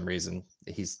because for some reason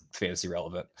he's fantasy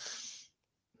relevant.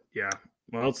 Yeah.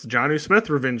 Well, it's the Jonnu Smith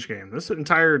revenge game. This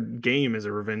entire game is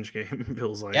a revenge game, it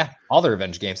feels like. Yeah, all the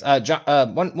revenge games.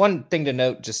 One thing to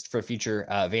note just for future,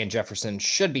 Van Jefferson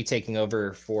should be taking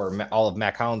over for all of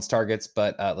Matt Collins' targets,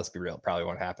 but let's be real, probably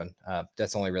won't happen.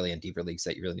 That's only really in deeper leagues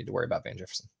that you really need to worry about Van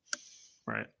Jefferson.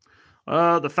 Right.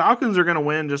 The Falcons are going to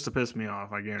win just to piss me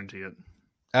off. I guarantee it.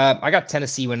 I got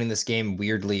Tennessee winning this game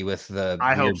weirdly with the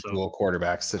dual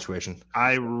quarterback situation.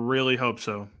 I really hope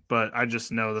so, but I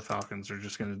just know the Falcons are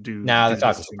just going to do. The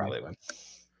Falcons will probably win.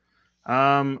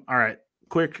 All right.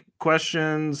 Quick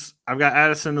questions. I've got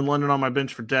Addison and London on my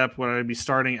bench for depth. Would I be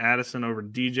starting Addison over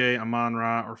DJ,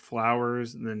 Amon-Ra, or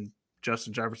Flowers, and then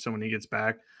Justin Jefferson when he gets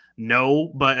back? No,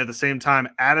 but at the same time,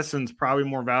 Addison's probably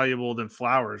more valuable than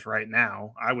Flowers right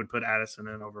now. I would put Addison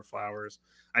in over Flowers.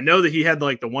 I know that he had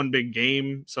like the one big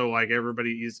game, so like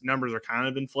his numbers are kind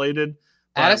of inflated.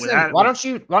 Addison, why don't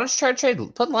you try to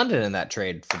trade? Put London in that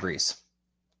trade for Brees.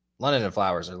 London and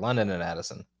Flowers, or London and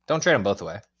Addison. Don't trade them both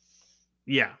away.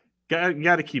 Yeah, got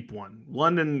to keep one.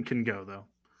 London can go though.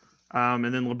 And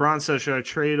then LeBron says, should I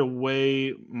trade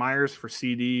away Myers for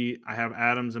CD? I have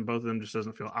Adams, and both of them just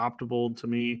doesn't feel optimal to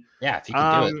me. Yeah, if you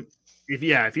can do it.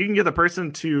 If you can get the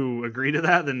person to agree to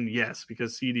that, then yes,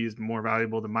 because CD is more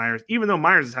valuable than Myers, even though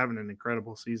Myers is having an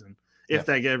incredible season. If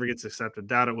that ever gets accepted,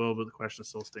 doubt it will, but the question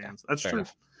still stands. That's true.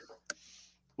 Enough.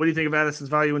 What do you think of Addison's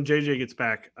value when JJ gets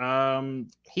back?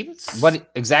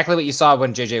 Exactly what you saw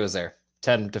when JJ was there,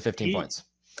 10 to 15 points.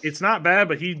 It's not bad,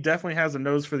 but he definitely has a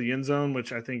nose for the end zone,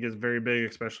 which I think is very big,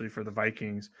 especially for the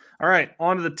Vikings. All right,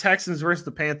 on to the Texans versus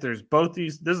the Panthers. This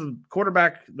is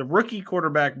the rookie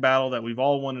quarterback battle that we've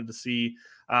all wanted to see.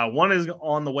 One is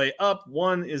on the way up.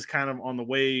 One is kind of on the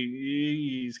way.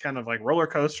 He's kind of like roller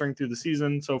coastering through the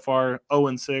season so far,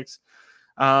 0-6.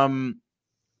 I'm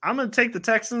going to take the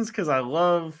Texans because I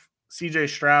love CJ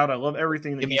Stroud. I love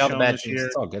everything that he's shown this year.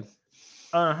 It's all good.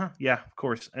 Yeah, of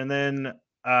course. And then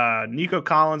Nico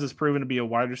Collins has proven to be a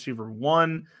wide receiver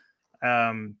 1.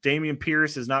 Dameon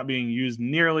Pierce is not being used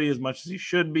nearly as much as he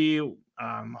should be.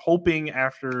 Hoping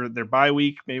after their bye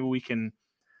week, maybe we can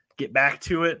get back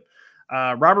to it.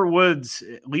 Robert Woods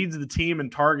leads the team in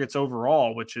targets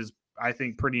overall, which is, I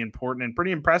think, pretty important and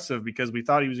pretty impressive because we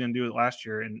thought he was going to do it last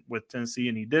year with Tennessee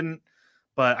and he didn't.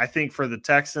 But I think for the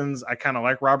Texans, I kind of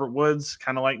like Robert Woods,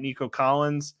 kind of like Nico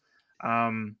Collins,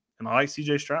 and I like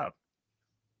CJ Stroud.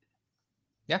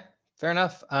 Yeah, fair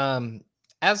enough.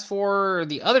 As for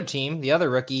the other team, the other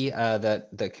rookie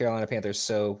that the Carolina Panthers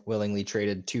so willingly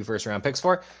traded 2 first-round picks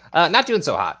for, not doing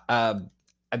so hot.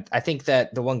 I think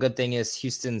that the one good thing is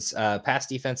Houston's pass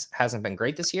defense hasn't been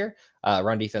great this year.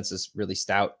 Run defense is really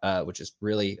stout, which is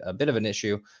really a bit of an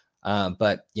issue.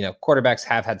 But, quarterbacks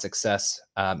have had success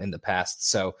in the past.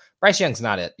 So Bryce Young's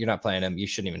not it. You're not playing him. You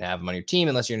shouldn't even have him on your team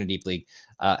unless you're in a deep league.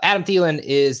 Adam Thielen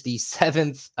is the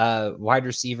 7th wide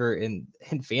receiver in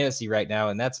fantasy right now,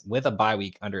 and that's with a bye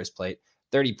week under his plate.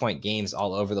 30-point games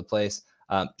all over the place.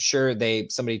 Sure,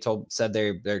 somebody said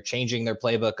they're changing their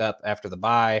playbook up after the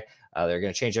bye. They're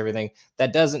going to change everything.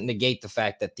 That doesn't negate the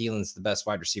fact that Thielen's the best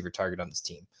wide receiver target on this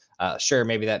team. Sure,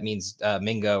 maybe that means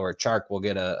Mingo or Chark will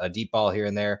get a deep ball here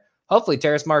and there. Hopefully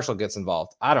Terrace Marshall gets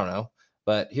involved. I don't know,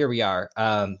 but here we are.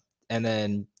 And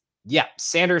then,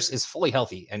 Sanders is fully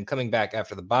healthy and coming back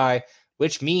after the bye,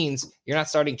 which means you're not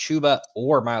starting Chuba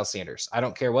or Miles Sanders. I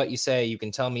don't care what you say. You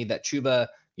can tell me that Chuba,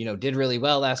 did really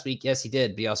well last week. Yes, he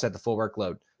did, but he also had the full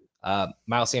workload.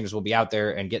 Miles Sanders will be out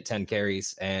there and get 10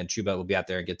 carries, and Chuba will be out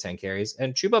there and get 10 carries.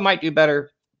 And Chuba might do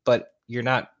better, but you're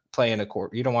not playing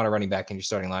you don't want a running back in your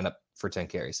starting lineup for 10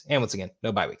 carries. And once again,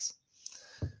 no bye weeks.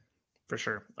 For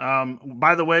sure.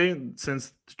 By the way,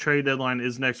 since the trade deadline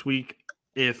is next week,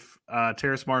 if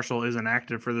Terrace Marshall isn't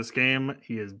active for this game,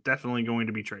 he is definitely going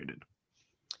to be traded.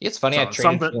 It's funny. So I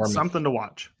traded for him. Something to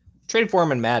watch. Traded for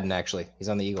him in Madden, actually. He's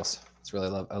on the Eagles. I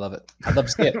love it. I'd love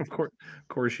to see it. Of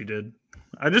course you did.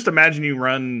 I just imagine you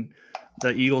run the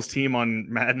Eagles team on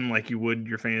Madden like you would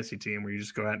your fantasy team, where you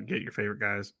just go out and get your favorite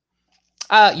guys.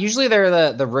 Usually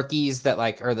they're the rookies that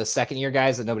are the second year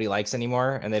guys that nobody likes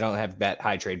anymore, and they don't have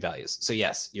high trade values. So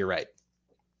yes, you're right.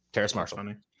 Terrace Marshall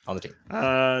on the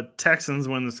team. Texans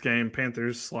win this game.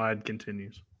 Panthers slide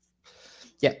continues.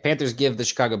 Yeah, Panthers give the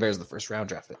Chicago Bears the first round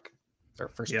draft pick. Or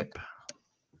first pick.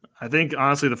 I think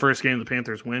honestly the first game the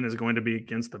Panthers win is going to be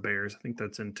against the Bears. I think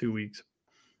that's in 2 weeks.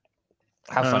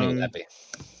 How funny would that be?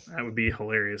 That would be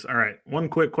hilarious. All right. One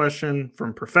quick question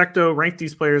from Perfecto. Rank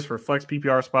these players for flex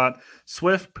PPR spot.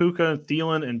 Swift, Puka,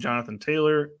 Thielen, and Jonathan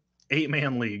Taylor.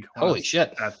 8-man league. Wow, holy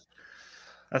shit.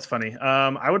 That's funny.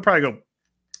 I would probably go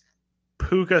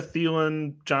Puka,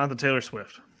 Thielen, Jonathan Taylor,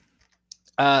 Swift.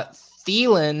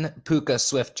 Thielen, Puka,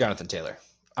 Swift, Jonathan Taylor.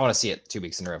 I want to see it 2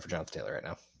 weeks in a row for Jonathan Taylor right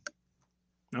now.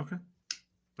 Okay.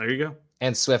 There you go.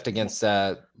 And Swift against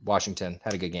Washington.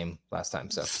 Had a good game last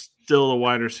time. So still the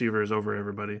wide receivers over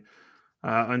everybody.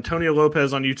 Antonio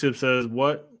Lopez on YouTube says,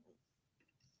 what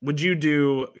would you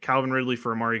do Calvin Ridley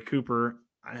for Amari Cooper?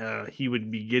 He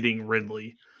would be getting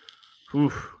Ridley.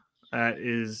 Oof,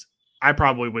 I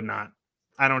probably would not.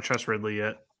 I don't trust Ridley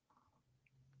yet.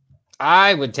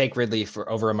 I would take Ridley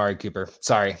over Amari Cooper.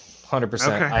 Sorry, 100%.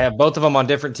 Okay. I have both of them on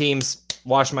different teams.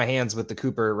 Wash my hands with the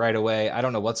Cooper right away. I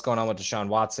don't know what's going on with Deshaun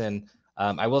Watson.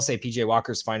 I will say PJ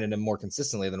Walker's finding him more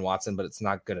consistently than Watson, but it's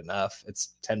not good enough.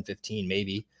 It's 10-15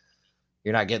 maybe.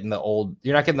 You're not getting the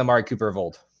Amari Cooper of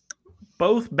old.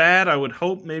 Both bad. I would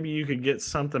hope maybe you could get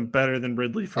something better than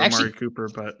Ridley for Amari Cooper,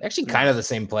 but actually kind of the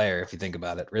same player if you think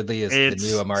about it. Ridley is the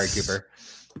new Amari Cooper.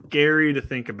 Scary to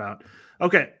think about.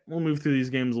 Okay, we'll move through these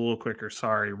games a little quicker.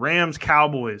 Sorry. Rams,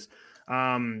 Cowboys.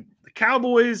 The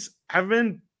Cowboys have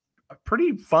been a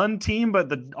pretty fun team, but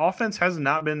the offense has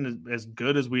not been as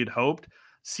good as we had hoped.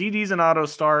 CD's an auto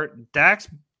start. Dak's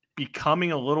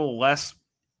becoming a little less,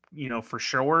 for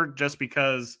sure, just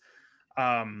because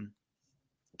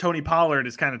Tony Pollard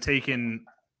is kind of taking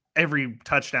every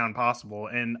touchdown possible.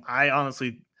 And I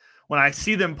honestly, when I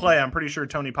see them play, I'm pretty sure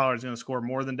Tony Pollard is going to score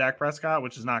more than Dak Prescott,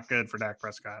 which is not good for Dak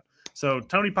Prescott. So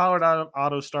Tony Pollard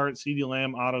auto start, CeeDee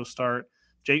Lamb auto start,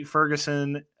 Jake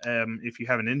Ferguson, if you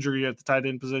have an injury at the tight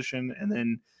end position, and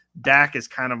then Dak is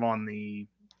kind of on the,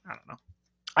 I don't know.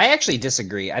 I actually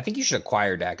disagree. I think you should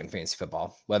acquire Dak in fantasy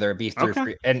football, whether it be through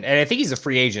free, and I think he's a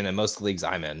free agent in most of the leagues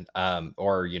I'm in,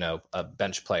 or a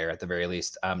bench player at the very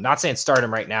least. Not saying start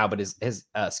him right now, but his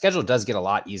schedule does get a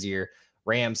lot easier.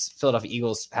 Rams, Philadelphia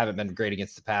Eagles haven't been great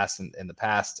against the pass in the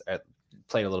past.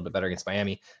 Played a little bit better against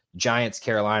Miami. Giants,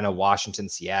 Carolina, Washington,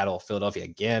 Seattle, Philadelphia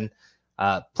again.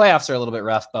 Playoffs are a little bit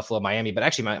rough, Buffalo, Miami, but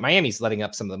actually Miami's letting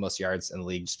up some of the most yards in the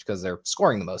league just because they're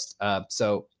scoring the most.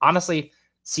 So honestly,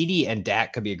 CD and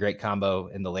Dak could be a great combo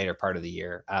in the later part of the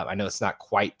year. I know it's not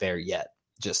quite there yet,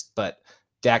 but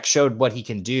Dak showed what he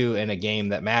can do in a game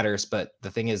that matters. But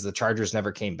the thing is, the Chargers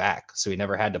never came back, so he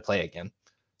never had to play again.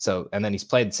 So, and then he's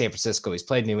played San Francisco, he's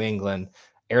played New England.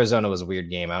 Arizona was a weird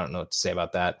game. I don't know what to say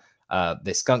about that.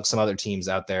 They skunked some other teams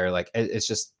out there. Like it's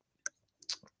just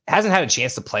hasn't had a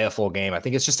chance to play a full game. I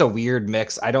think it's just a weird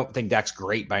mix. I don't think Dak's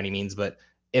great by any means, but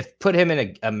if put him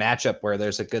in a matchup where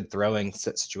there's a good throwing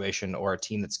situation or a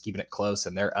team that's keeping it close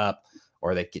and they're up,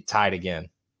 or they get tied again.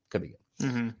 Could be good.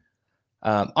 Mm-hmm.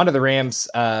 Onto the Rams.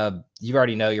 You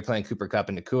already know you're playing Cooper Kupp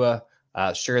and Nakua.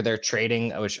 Sure, they're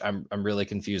trading, which I'm really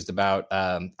confused about.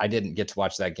 I didn't get to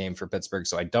watch that game for Pittsburgh,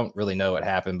 so I don't really know what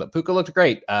happened. But Puka looked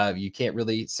great. You can't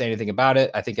really say anything about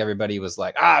it. I think everybody was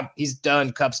like, he's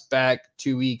done. Kupp's back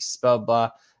 2 weeks, blah,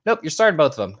 blah. Nope, you're starting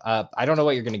both of them. I don't know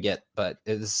what you're going to get, but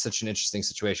this is such an interesting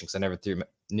situation because I never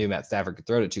knew Matt Stafford could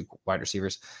throw to 2 wide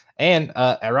receivers. And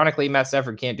ironically, Matt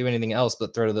Stafford can't do anything else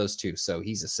but throw to those 2, so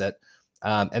he's a sit.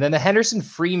 And then the Henderson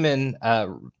Freeman,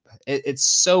 it's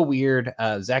so weird.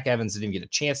 Zach Evans didn't even get a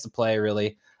chance to play,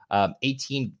 really.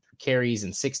 18 carries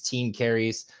and 16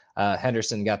 carries.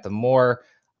 Henderson got the more.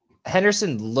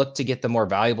 Henderson looked to get the more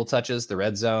valuable touches, the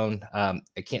red zone.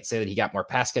 I can't say that he got more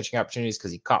pass catching opportunities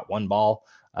because he caught 1 ball.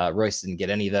 Royce didn't get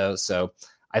any of those. So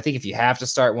I think if you have to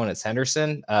start one, it's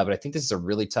Henderson. But I think this is a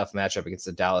really tough matchup against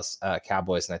the Dallas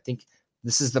Cowboys. And I think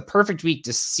this is the perfect week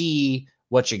to see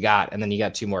what you got. And then you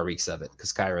got 2 more weeks of it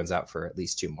because Kyron's out for at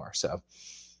least 2 more. So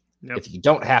if you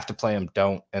don't have to play him,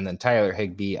 don't. And then Tyler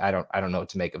Higbee, I don't know what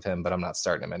to make of him, but I'm not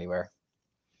starting him anywhere.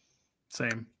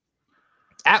 Same.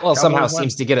 Atwell somehow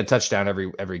seems to get a touchdown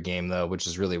every game, though, which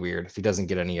is really weird if he doesn't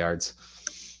get any yards.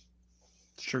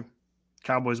 It's true.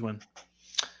 Cowboys win.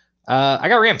 I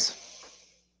got Rams.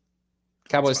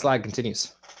 Cowboys slide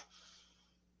continues.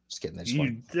 Just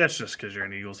kidding. That's just because you're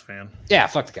an Eagles fan. Yeah,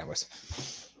 fuck the Cowboys.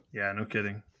 Yeah, no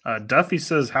kidding. Duffy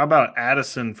says, how about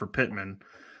Addison for Pittman?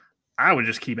 I would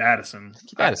just keep Addison.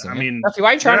 Keep Addison. I mean, Duffy,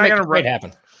 why are you trying to make a trade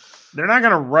happen? They're not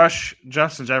going to rush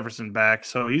Justin Jefferson back,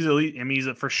 so he's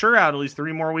for sure out at least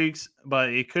 3 more weeks,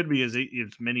 but it could be as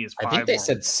many as 5. I think they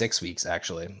said 6 weeks,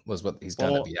 actually, was what he's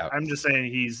going to be out. I'm just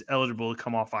saying he's eligible to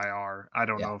come off IR. I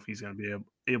don't know if he's going to be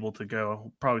able to go.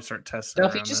 He'll probably start testing.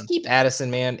 Duffy, just keep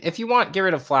Addison, man. If you want, get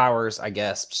rid of Flowers, I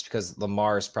guess, just because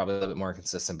Lamar is probably a little bit more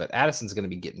consistent, but Addison's going to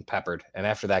be getting peppered, and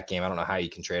after that game, I don't know how you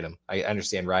can trade him. I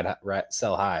understand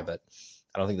sell high, but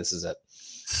I don't think this is it.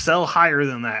 Sell higher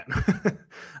than that.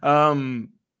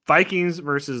 Vikings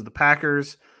versus the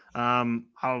Packers.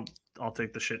 I'll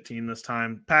take the shit team this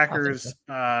time. Packers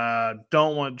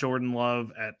don't want Jordan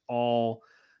Love at all.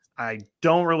 I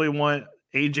don't really want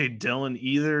AJ Dillon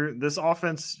either. This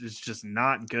offense is just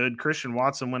not good. Christian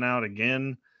Watson went out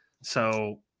again.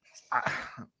 So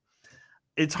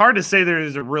it's hard to say there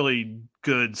is a really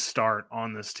good start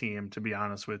on this team, to be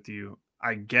honest with you.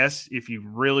 I guess if you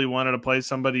really wanted to play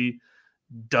somebody,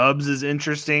 Dubs is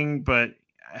interesting, but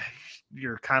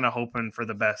you're kind of hoping for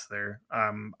the best there.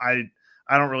 I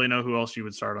don't really know who else you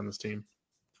would start on this team.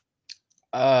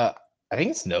 I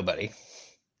think it's nobody.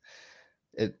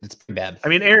 It's pretty bad. I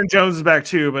mean, Aaron Jones is back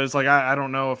too, but it's like I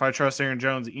don't know if I trust Aaron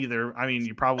Jones either. I mean,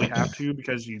 you probably have to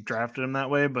because you drafted him that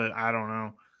way, but I don't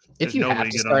know. If you have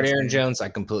to start Aaron Jones, I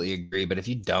completely agree. But if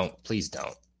you don't, please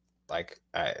don't. Like,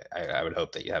 I would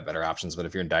hope that you have better options. But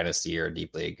if you're in Dynasty or a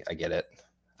Deep League, I get it.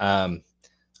 On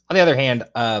the other hand,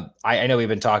 I know we've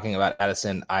been talking about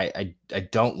Addison. I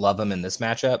don't love him in this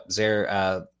matchup.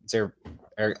 Zaire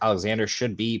Alexander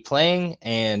should be playing,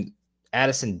 and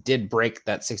Addison did break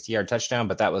that 60-yard touchdown,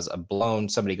 but that was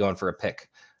somebody going for a pick.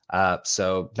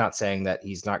 So not saying that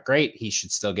he's not great. He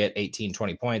should still get 18,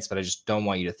 20 points, but I just don't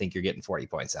want you to think you're getting 40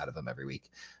 points out of him every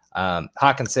week.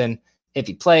 Hawkinson, if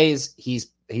he plays,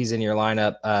 he's in your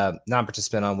lineup.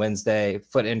 Non-participant on Wednesday,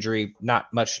 foot injury,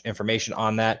 not much information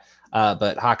on that.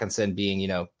 But Hawkinson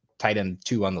being, tight end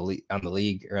 2 on the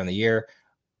league or on the year,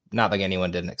 not like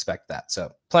anyone didn't expect that.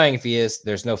 So playing if he is,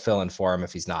 there's no fill in for him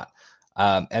if he's not.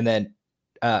 And then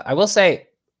I will say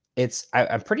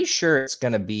I'm pretty sure it's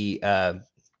going to be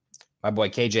my boy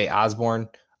KJ Osborne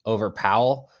over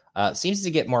Powell. Seems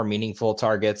to get more meaningful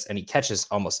targets, and he catches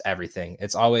almost everything.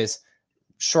 It's always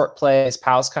short plays.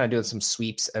 Powell's kind of doing some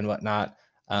sweeps and whatnot.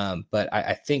 But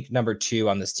I think number 2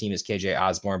 on this team is KJ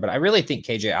Osborne. But I really think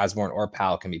KJ Osborne or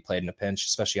Powell can be played in a pinch,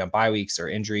 especially on bye weeks or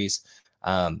injuries.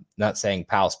 Not saying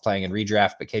Powell's playing in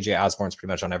redraft, but KJ Osborne's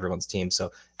pretty much on everyone's team. So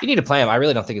if you need to play him, I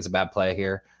really don't think it's a bad play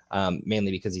here,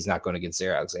 mainly because he's not going against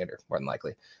Zaire Alexander, more than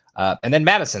likely. And then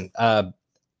Madison.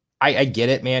 I get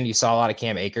it, man. You saw a lot of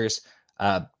Cam Akers.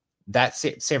 That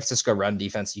San Francisco run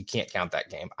defense, you can't count that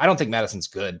game. I don't think Madison's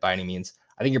good by any means.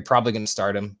 I think you're probably going to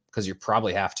start him because you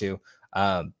probably have to.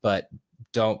 But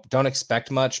don't expect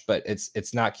much, but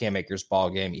it's not Cam Akers' ball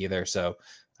game either. So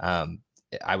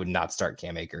I would not start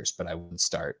Cam Akers, but I would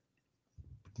start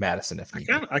Madison if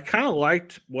needed. I kind of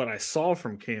liked what I saw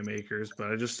from Cam Akers,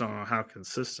 but I just don't know how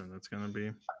consistent it's going to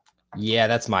be. Yeah,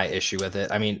 that's my issue with it.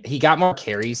 I mean, he got more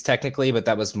carries technically, but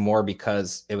that was more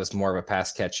because it was more of a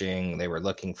pass catching. They were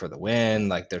looking for the win.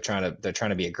 Like they're trying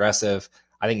to be aggressive.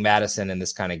 I think Madison in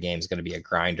this kind of game is going to be a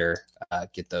grinder.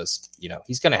 Get those,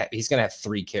 he's gonna have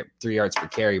 3 yards per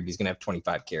carry, but he's gonna have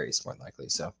 25 carries more than likely.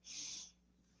 So,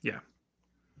 yeah,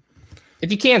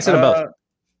 if you can sit them both.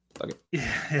 Okay.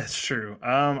 Yeah, it's true.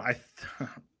 I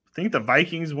think the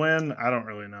Vikings win. I don't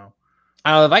really know.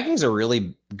 The Vikings are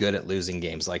really good at losing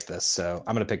games like this, so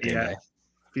I'm gonna pick Green Bay.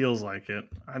 Feels like it.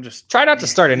 I just try not to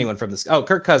start anyone from this. Oh,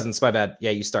 Kirk Cousins, my bad.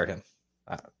 Yeah, you start him.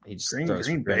 He just throws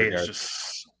Green Bay is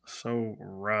just so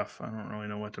rough. I don't really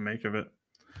know what to make of it.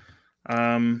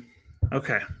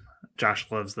 Okay. Josh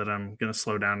loves that I'm gonna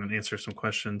slow down and answer some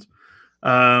questions.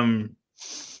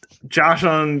 Josh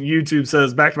on YouTube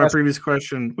says, back to my previous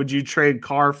question, would you trade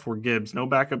Carr for Gibbs? No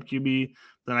backup QB,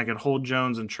 then I could hold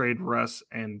Jones and trade Russ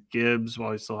and Gibbs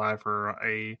while he's still high for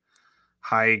a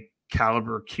high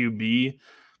caliber QB.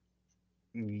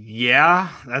 Yeah,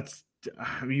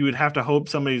 you would have to hope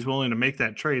somebody's willing to make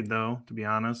that trade, though, to be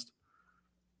honest.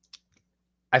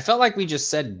 I felt like we just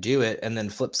said do it and then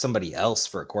flip somebody else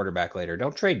for a quarterback later.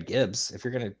 Don't trade Gibbs. If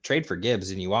you're going to trade for Gibbs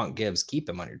and you want Gibbs, keep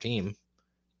him on your team.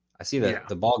 I see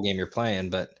the ball game you're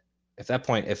playing, but at that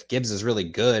point, if Gibbs is really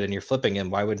good and you're flipping him,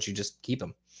 why wouldn't you just keep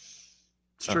him?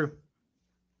 It's true.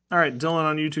 All right. Dylan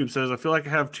on YouTube says, I feel like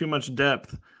I have too much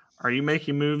depth. Are you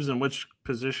making moves in which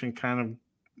position kind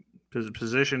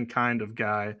of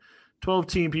guy?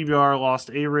 12-team PBR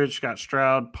lost A-Rich, got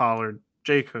Stroud, Pollard,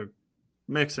 Jacob,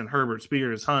 Mixon, Herbert,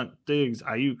 Spears, Hunt, Diggs,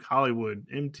 Ayuk, Hollywood,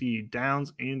 MT,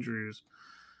 Downs, Andrews.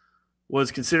 Was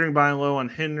considering buying low on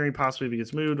Henry, possibly if he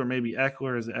gets moved, or maybe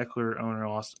Eckler, as the Eckler owner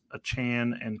lost a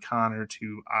Chan and Connor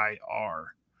to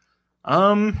IR.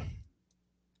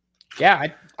 Yeah,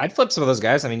 I'd flip some of those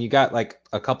guys. I mean, you got like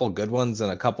a couple good ones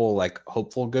and a couple like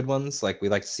hopeful good ones. Like we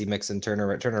like to see Mixon turn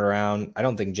it around. I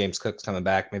don't think James Cook's coming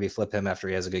back. Maybe flip him after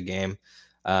he has a good game.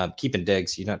 Keeping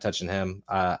Diggs, you're not touching him.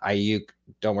 Ayuk,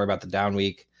 don't worry about the down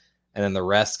week, and then the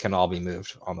rest can all be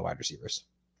moved on the wide receivers.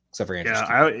 Except for Andrews.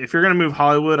 Yeah, if you're going to move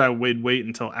Hollywood, I would wait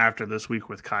until after this week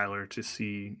with Kyler to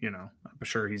see, I'm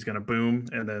sure he's going to boom,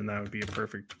 and then that would be a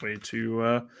perfect way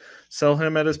to sell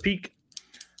him at his peak.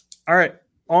 All right,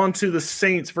 on to the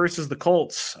Saints versus the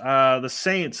Colts. The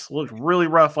Saints looked really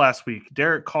rough last week.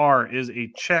 Derek Carr is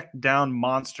a check down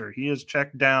monster. He is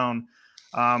checked down.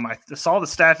 I saw the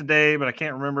stat today, but I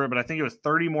can't remember it, but I think it was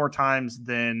 30 more times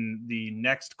than the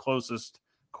next closest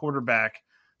quarterback.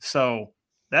 So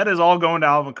that is all going to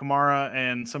Alvin Kamara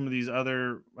and some of these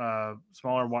other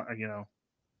smaller,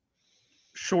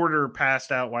 shorter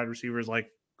passed out wide receivers like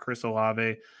Chris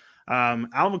Olave.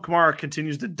 Alvin Kamara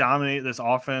continues to dominate this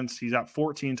offense. He's got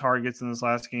 14 targets in this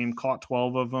last game, caught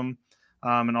 12 of them,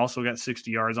 and also got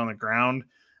 60 yards on the ground.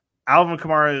 Alvin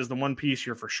Kamara is the one piece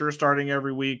you're for sure starting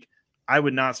every week. I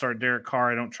would not start Derek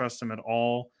Carr. I don't trust him at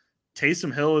all.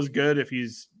 Taysom Hill is good if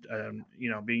he's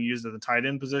being used at the tight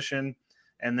end position.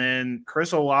 And then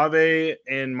Chris Olave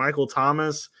and Michael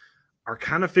Thomas are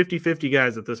kind of 50-50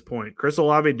 guys at this point. Chris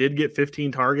Olave did get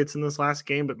 15 targets in this last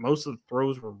game, but most of the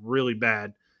throws were really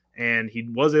bad. And he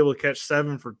was able to catch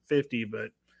 7 for 50, but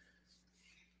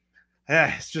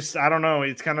it's just, I don't know.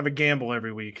 It's kind of a gamble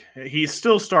every week. He's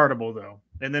still startable, though.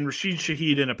 And then Rashid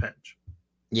Shaheed in a pinch.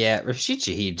 Yeah, Rashid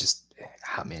Shaheed he just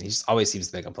always seems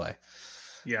to make a play.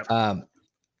 Yeah.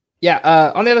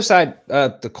 On the other side,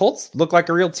 the Colts look like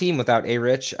a real team without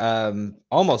A-Rich.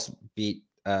 Almost beat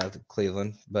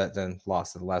Cleveland, but then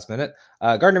lost at the last minute.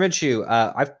 Gardner Minshew,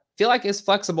 I feel like is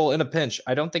flexible in a pinch.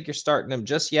 I don't think you're starting him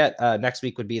just yet. Next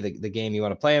week would be the game you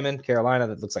want to play him in. Carolina,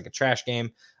 that looks like a trash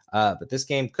game. But this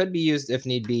game could be used if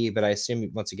need be. But I assume,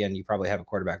 once again, you probably have a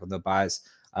quarterback with no buys.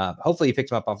 Hopefully you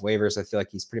picked him up off waivers. I feel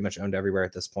like he's pretty much owned everywhere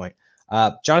at this point.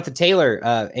 Jonathan Taylor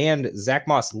and Zach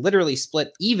Moss literally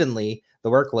split evenly the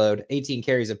workload, 18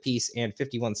 carries apiece and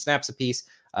 51 snaps apiece.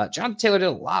 Jonathan Taylor did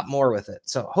a lot more with it.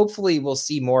 So hopefully we'll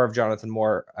see more of Jonathan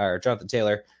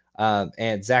Taylor.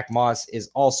 And Zach Moss is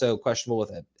also questionable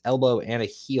with an elbow and a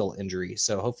heel injury.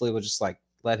 So hopefully we'll just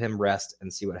let him rest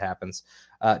and see what happens.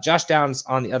 Josh Downs,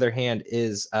 on the other hand,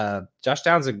 is Josh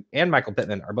Downs and Michael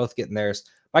Pittman are both getting theirs.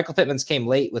 Michael Pittman's came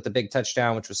late with a big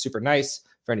touchdown, which was super nice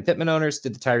for any Pittman owners.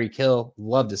 Did the Tyreek Hill.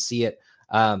 Love to see it.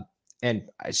 And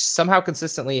somehow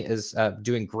consistently is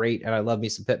doing great. And I love me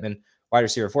some Pittman, wide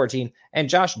receiver 14. And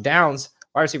Josh Downs,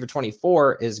 wide receiver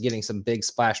 24, is getting some big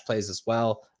splash plays as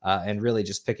well and really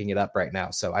just picking it up right now.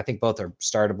 So I think both are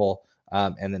startable.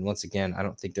 And then once again, I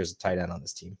don't think there's a tight end on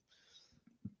this team.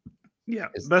 Yeah,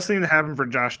 the best thing to happen for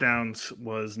Josh Downs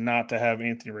was not to have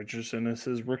Anthony Richardson as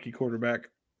his rookie quarterback.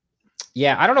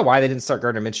 Yeah, I don't know why they didn't start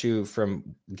Gardner Minshew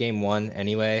from game one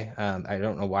anyway. I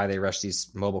don't know why they rushed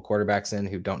these mobile quarterbacks in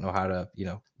who don't know how to,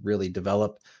 really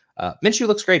develop. Minshew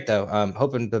looks great, though.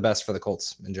 Hoping the best for the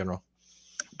Colts in general.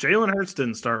 Jalen Hurts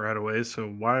didn't start right away, so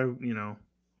why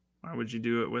would you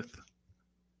do it with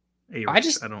I'm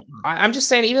just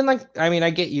saying, even I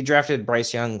get you drafted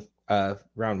Bryce Young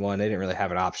round 1. They didn't really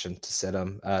have an option to sit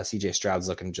him. CJ Stroud's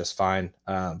looking just fine.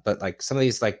 But like some of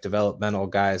these like developmental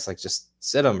guys, like just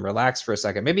sit him, relax for a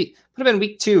second. Maybe put him in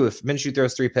week 2 if Minshew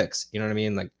throws 3 picks. You know what I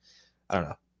mean? Like, I don't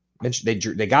know.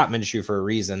 They got Minshew for a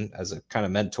reason as a kind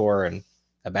of mentor and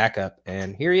a backup.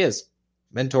 And here he is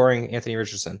mentoring Anthony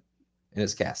Richardson in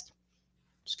his cast.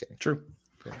 Just kidding. True.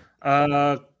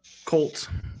 Colts.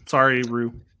 Sorry,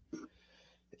 Rue.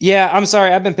 Yeah, I'm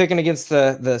sorry. I've been picking against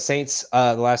the Saints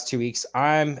the last 2 weeks.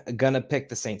 I'm going to pick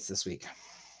the Saints this week.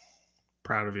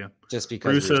 Proud of you. Just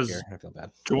because Rue says, I feel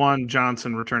bad. Juwan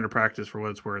Johnson returned to practice for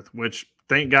what it's worth, which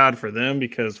thank God for them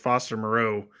because Foster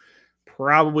Moreau,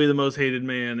 probably the most hated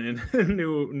man in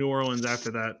New Orleans after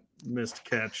that missed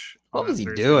catch. What was he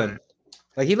doing?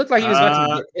 Like he looked like he was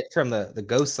about to get hit from the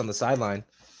ghosts on the sideline.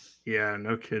 Yeah,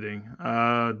 no kidding.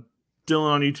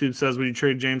 Dylan on YouTube says, would you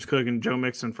trade James Cook and Joe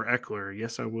Mixon for Eckler?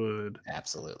 Yes, I would.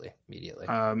 Absolutely. Immediately.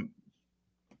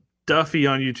 Duffy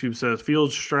on YouTube says,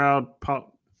 Fields, Stroud,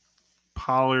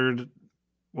 Pollard.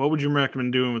 What would you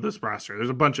recommend doing with this roster? There's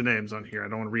a bunch of names on here. I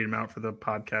don't want to read them out for the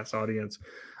podcast audience.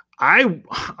 I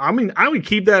mean, I would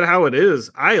keep that how it is.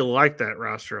 I like that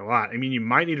roster a lot. I mean, you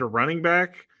might need a running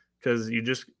back because you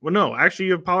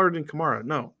have Pollard and Kamara.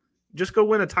 No. Just go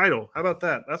win a title. How about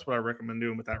that? That's what I recommend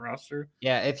doing with that roster.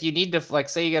 Yeah, if you need to, like,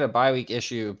 say you get a bye week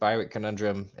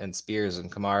conundrum, and Spears and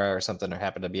Kamara or something, or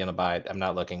happen to be on a bye. I'm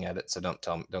not looking at it, so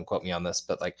don't quote me on this.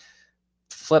 But like,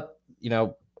 flip,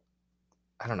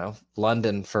 I don't know,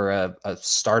 London for a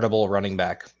startable running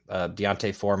back,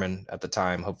 Deontay Foreman at the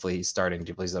time. Hopefully he's starting.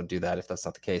 Please don't do that if that's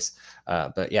not the case.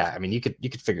 But yeah, I mean, you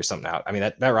could figure something out. I mean,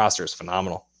 that roster is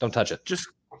phenomenal. Don't touch it.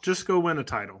 Just go win a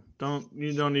title. Don't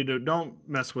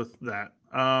mess with that.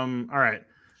 All right.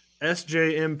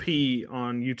 SJMP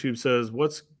on YouTube says,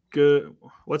 what's good?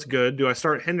 Do I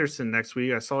start Henderson next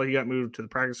week? I saw he got moved to the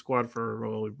practice squad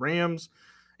for Rams,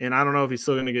 and I don't know if he's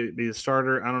still going to be the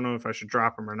starter. I don't know if I should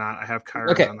drop him or not. I have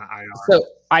Kyron on the IR. So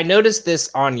I noticed this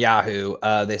on Yahoo.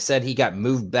 They said he got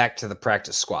moved back to the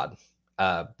practice squad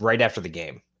right after the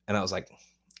game. And I was like,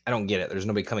 I don't get it. There's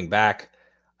nobody coming back.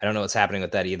 I don't know what's happening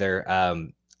with that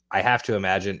either. I have to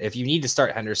imagine if you need to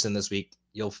start Henderson this week,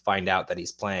 you'll find out that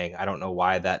he's playing. I don't know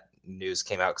why that news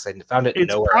came out because I found it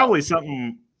nowhere. It's probably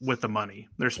something with the money.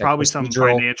 There's probably some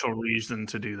financial reason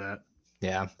to do that.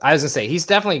 Yeah, I was gonna say he's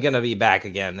definitely gonna be back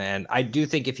again, and I do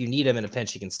think if you need him in a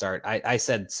pinch, he can start. I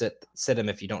said sit him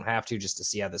if you don't have to, just to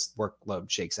see how this workload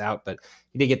shakes out. But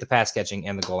he did get the pass catching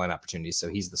and the goal line opportunities, so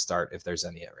he's the start if there's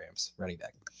any at Rams running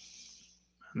back.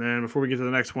 And then before we get to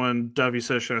the next one, Duffy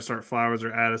says, should I start Flowers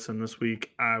or Addison this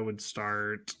week? I would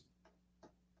start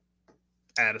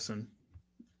Addison.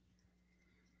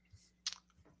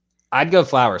 I'd go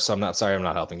Flowers, so I'm not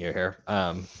helping you here.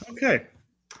 Okay.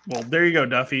 Well, there you go,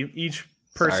 Duffy. Each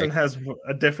person has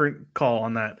a different call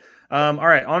on that. All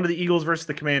right, on to the Eagles versus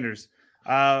the Commanders.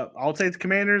 I'll take the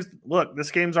Commanders. Look,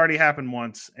 this game's already happened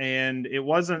once, and it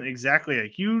wasn't exactly a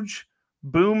huge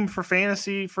boom for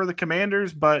fantasy for the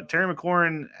Commanders, but Terry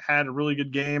McLaurin had a really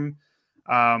good game.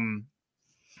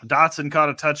 Dotson caught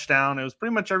a touchdown. It was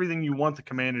pretty much everything you want the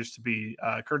Commanders to be.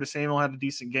 Curtis Samuel had a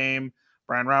decent game.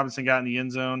 Brian Robinson got in the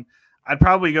end zone. I'd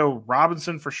probably go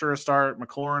Robinson for sure a start,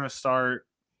 McLaurin a start,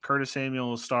 Curtis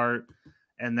Samuel a start,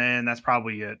 and then that's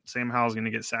probably it. Sam Howell's going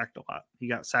to get sacked a lot. He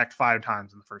got sacked 5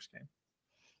 times in the first game.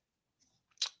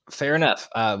 Fair enough.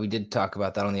 We did talk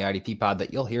about that on the IDP pod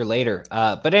that you'll hear later.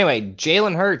 But anyway,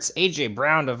 Jalen Hurts, A.J.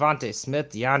 Brown, Devontae Smith,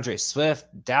 DeAndre Swift,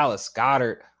 Dallas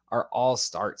Goedert are all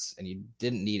starts, and you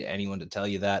didn't need anyone to tell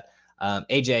you that.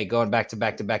 A.J. going back to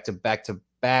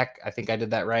back. I think I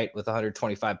did that right with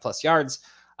 125 plus yards.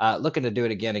 Looking to do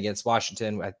it again against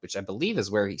Washington, which I believe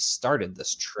is where he started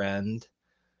this trend.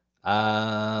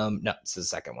 No, it's the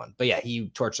second one. But yeah, he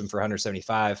torched him for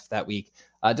 175 that week.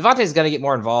 Devontae is going to get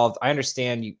more involved. I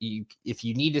understand you if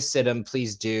you need to sit him,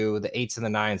 please do. The 8s and the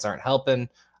 9s aren't helping.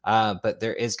 But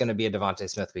there is going to be a Devontae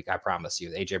Smith week. I promise you.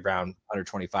 The AJ Brown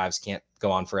 125s can't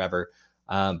go on forever.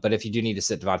 But if you do need to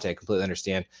sit Devontae, I completely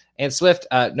understand. And Swift,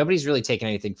 nobody's really taken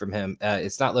anything from him.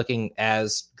 It's not looking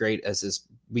as great as his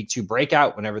week 2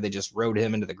 breakout whenever they just rode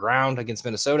him into the ground against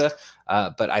Minnesota.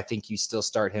 But I think you still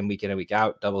start him week in and week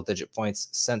out, double-digit points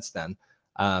since then.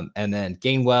 And then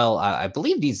Gainwell, I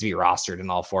believe, needs to be rostered in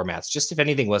all formats. Just if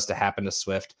anything was to happen to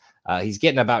Swift, he's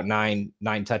getting about nine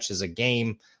touches a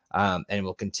game, and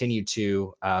will continue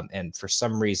to. And for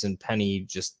some reason, Penny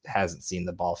just hasn't seen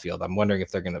the ball field. I'm wondering if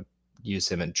they're going to use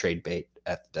him in trade bait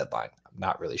at the deadline. I'm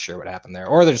not really sure what happened there,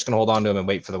 or they're just going to hold on to him and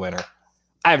wait for the winter.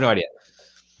 I have no idea.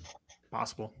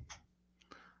 Possible.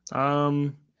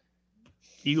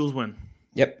 Eagles win.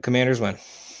 Yep, Commanders win.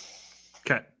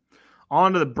 Okay.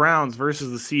 On to the Browns versus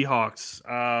the Seahawks.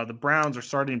 The Browns are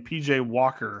starting PJ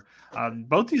Walker.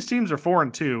 Both these teams are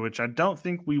 4-2, which I don't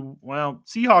think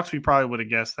Seahawks, we probably would have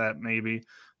guessed that maybe,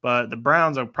 but the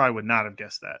Browns, I probably would not have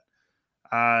guessed that.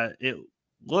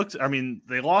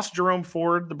 They lost Jerome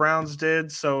Ford, the Browns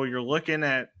did, so you're looking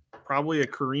at probably a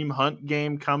Kareem Hunt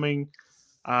game coming.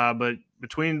 But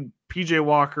between PJ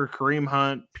Walker, Kareem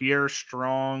Hunt, Pierre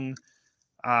Strong,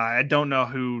 I don't know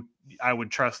who I would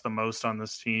trust the most on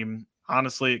this team.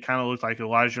 Honestly, it kind of looked like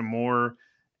Elijah Moore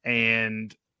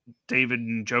and David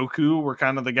Njoku were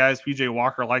kind of the guys PJ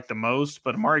Walker liked the most,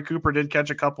 but Amari Cooper did catch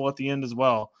a couple at the end as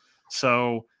well.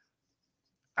 So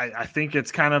I think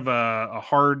it's kind of a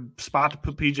hard spot to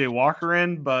put PJ Walker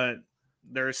in, but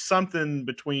there's something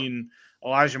between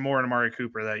Elijah Moore and Amari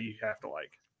Cooper that you have to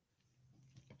like.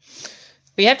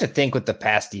 We have to think with the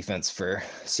pass defense for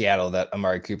Seattle that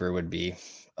Amari Cooper would be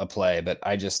a play, but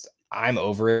I'm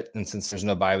over it. And since there's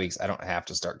no bye weeks, I don't have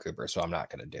to start Cooper, so I'm not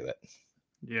going to do it.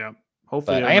 Yeah.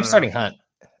 Hopefully. But I am starting Hunt,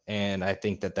 and I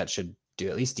think that should do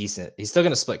at least decent. He's still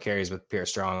going to split carries with Pierre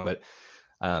Strong, but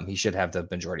he should have the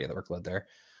majority of the workload there.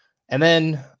 And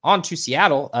then on to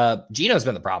Seattle, Geno's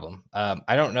been the problem.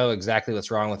 I don't know exactly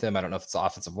what's wrong with him. I don't know if it's the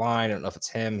offensive line. I don't know if it's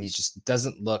him. He just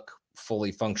doesn't look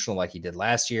fully functional like he did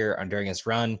last year during his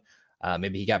run.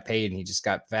 Maybe he got paid and he just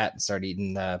got fat and started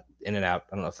eating in and out.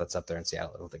 I don't know if that's up there in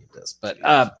Seattle. I don't think it does.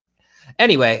 But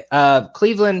anyway,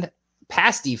 Cleveland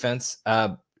pass defense,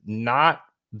 not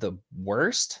the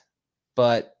worst,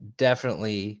 but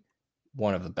definitely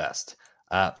one of the best.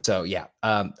 I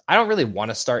don't really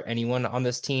want to start anyone on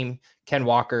this team. Ken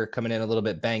Walker coming in a little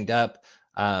bit banged up.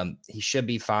 He should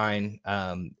be fine.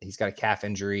 He's got a calf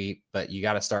injury, but you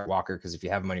got to start Walker because if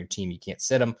you have him on your team, you can't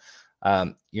sit him.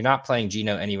 You're not playing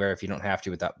Geno anywhere if you don't have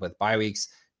to with bye weeks.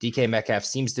 DK Metcalf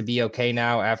seems to be okay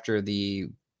now after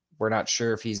we're not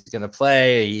sure if he's going to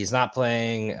play. He's not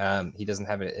playing. He doesn't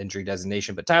have an injury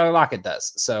designation, but Tyler Lockett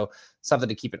does. So something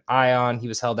to keep an eye on. He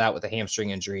was held out with a hamstring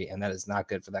injury, and that is not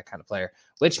good for that kind of player,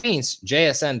 which means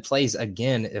JSN plays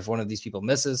again if one of these people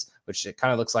misses, which it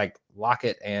kind of looks like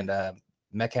Lockett and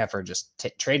Metcalf are just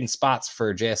trading spots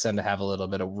for JSN to have a little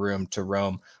bit of room to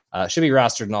roam. Should be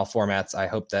rostered in all formats. I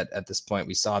hope that at this point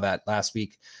we saw that last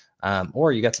week,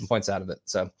 or you got some points out of it.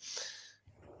 So,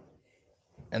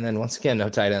 and then once again, no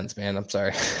tight ends, man. I'm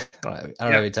sorry. I don't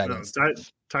have any tight ends.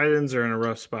 Tight ends are in a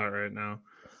rough spot right now.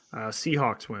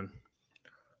 Seahawks win.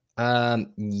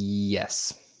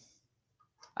 Yes.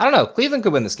 I don't know. Cleveland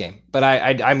could win this game, but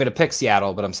I'm going to pick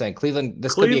Seattle. But I'm saying Cleveland.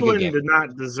 Could be a good game. Did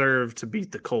not deserve to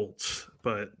beat the Colts,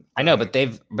 but I know. But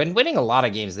they've been winning a lot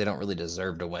of games they don't really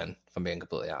deserve to win. If I'm being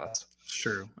completely honest. It's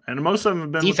true, and most of them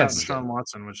have been defense without Deshaun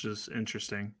Watson, which is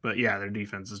interesting. But yeah, their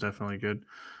defense is definitely good.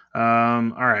 All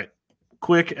right.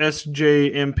 Quick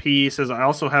SJMP says, I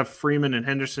also have Freeman and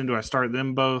Henderson. Do I start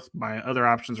them both? My other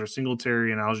options are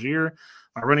Singletary and Algier.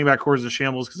 My running back core is a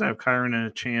shambles because I have Kyron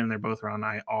and Chan. They're both around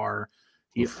IR.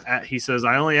 He says,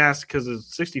 I only asked because of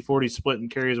 60-40 split and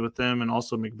carries with them, and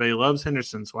also McVay loves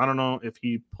Henderson, so I don't know if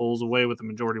he pulls away with the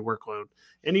majority workload.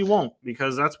 And he won't,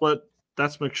 because that's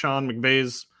Sean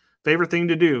McVay's favorite thing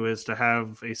to do is to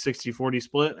have a 60-40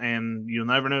 split, and you'll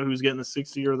never know who's getting the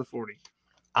 60 or the 40.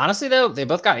 Honestly, though, they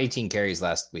both got 18 carries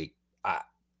last week.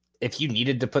 If you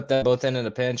needed to put them both in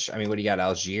a pinch, I mean, what do you got,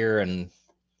 Algier and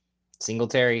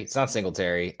Singletary? It's not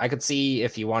Singletary. I could see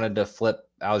if you wanted to flip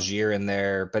Algier in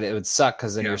there, but it would suck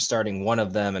because then you're starting one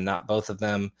of them and not both of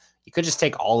them. You could just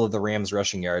take all of the Rams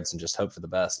rushing yards and just hope for the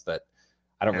best, but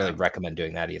I don't really recommend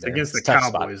doing that either. Against the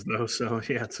Cowboys, though, so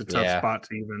it's a tough spot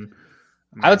to even.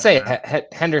 I would say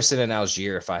Henderson and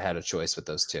Algier if I had a choice with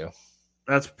those two.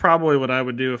 That's probably what I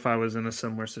would do if I was in a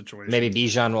similar situation. Maybe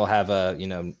Bijan will have a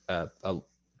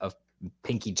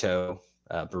pinky toe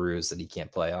bruise that he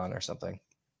can't play on or something.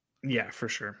 Yeah, for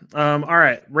sure. All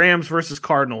right, Rams versus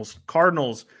Cardinals.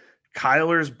 Cardinals,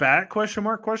 Kyler's back? Question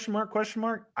mark?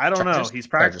 I don't know. He's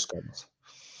practicing. Cardinals.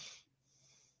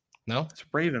 No, it's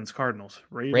Ravens Cardinals.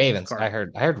 Ravens.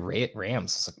 Cardinals. I heard Rams. I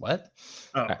was like, what?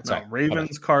 Oh, right, no,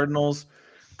 Ravens Cardinals.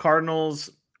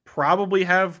 Cardinals probably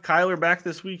have Kyler back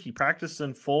this week. He practiced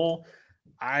in full.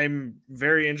 I'm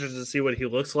very interested to see what he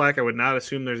looks like. I would not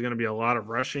assume there's going to be a lot of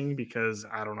rushing because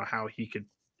I don't know how he could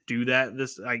do that.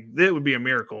 It would be a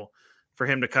miracle for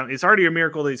him to come. It's already a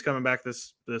miracle that he's coming back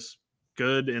this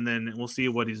good, and then we'll see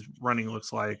what his running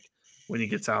looks like when he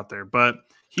gets out there. But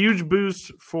huge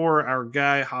boost for our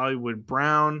guy Hollywood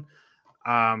Brown.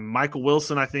 Michael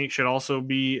Wilson, I think, should also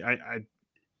be. I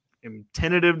am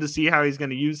tentative to see how he's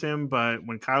going to use him, but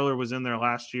when Kyler was in there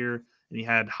last year and he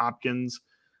had Hopkins,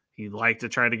 He'd like to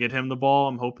try to get him the ball.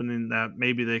 I'm hoping that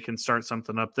maybe they can start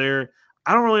something up there.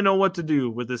 I don't really know what to do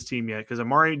with this team yet because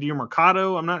Amari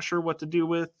Dimercado, I'm not sure what to do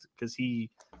with because he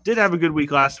did have a good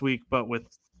week last week, but with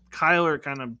Kyler, it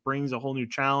kind of brings a whole new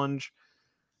challenge.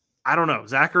 I don't know.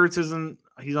 Zach Ertz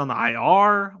he's on the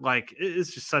IR. Like,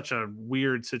 it's just such a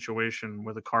weird situation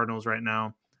with the Cardinals right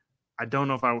now. I don't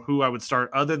know who I would start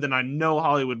other than I know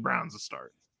Hollywood Brown's a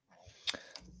start.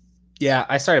 Yeah,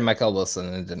 I started Michael Wilson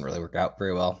and it didn't really work out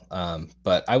very well.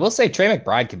 But I will say Trey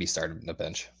McBride could be started in the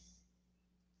bench.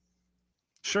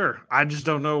 Sure. I just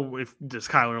don't know does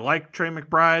Kyler like Trey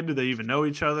McBride? Do they even know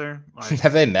each other? Like,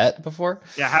 have they met before?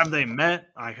 Yeah, have they met?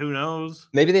 Like, who knows?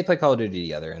 Maybe they play Call of Duty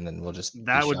together and then we'll just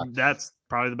that's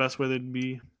probably the best way they'd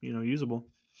be, usable.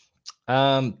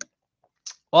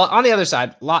 Well, on the other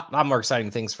side, a lot more exciting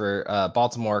things for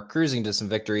Baltimore, cruising to some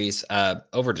victories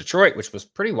over Detroit, which was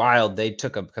pretty wild. They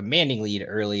took a commanding lead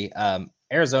early.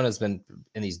 Arizona's been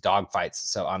in these dogfights,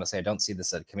 so honestly, I don't see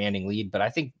this as a commanding lead. But I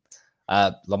think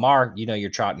Lamar, you're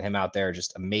trotting him out there,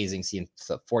 just amazing seeing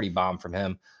the 40 bomb from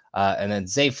him. And then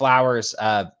Zay Flowers,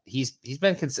 he's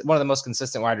been one of the most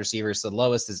consistent wide receivers. The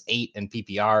lowest is 8 in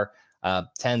PPR,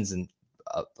 10s and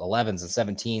 11s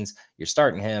and 17s. You're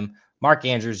starting him. Mark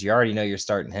Andrews, you already know you're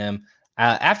starting him.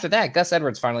 After that, Gus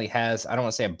Edwards finally has, I don't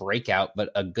want to say a breakout, but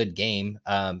a good game.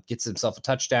 Gets himself a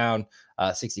touchdown,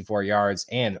 64 yards,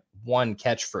 and 1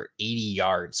 catch for 80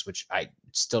 yards, which I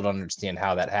still don't understand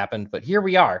how that happened. But here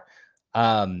we are.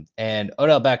 And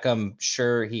Odell Beckham,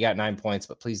 sure, he got 9 points,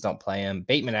 but please don't play him.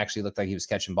 Bateman actually looked like he was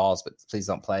catching balls, but please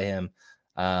don't play him.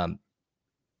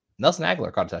 Nelson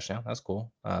Aguilar caught a touchdown. That was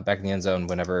cool. Back in the end zone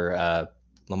whenever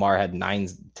Lamar had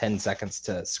 9-10 seconds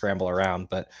to scramble around.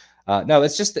 But no,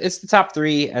 it's the top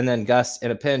 3. And then Gus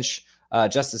in a pinch.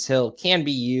 Justice Hill can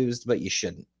be used, but you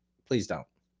shouldn't. Please don't.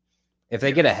 If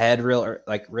they get ahead real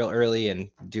early and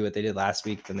do what they did last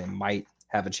week, then they might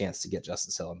have a chance to get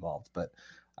Justice Hill involved. But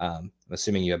I'm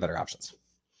assuming you have better options.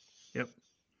 Yep.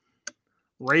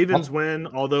 Ravens win,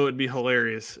 although it'd be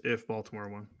hilarious if Baltimore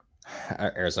won.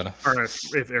 Arizona. Or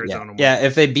if Arizona won. Yeah,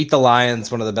 if they beat the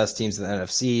Lions, one of the best teams in the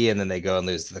NFC, and then they go and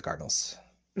lose to the Cardinals.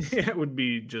 Yeah, it would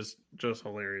be just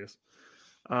hilarious.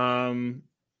 All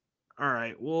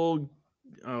right. Well,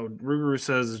 Ruguru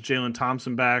says, is Jalen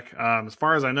Thompson back? As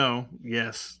far as I know,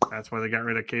 yes. That's why they got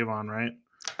rid of Kayvon,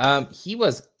 right? He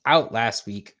was out last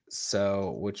week,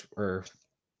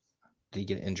 did he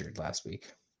get injured last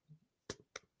week?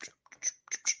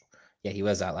 Yeah, he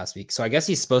was out last week. So I guess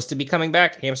he's supposed to be coming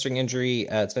back. Hamstring injury.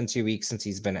 It's been 2 weeks since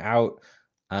he's been out.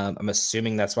 I'm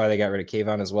assuming that's why they got rid of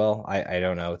Kayvon as well. I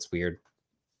don't know. It's weird.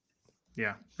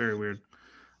 Yeah, very weird.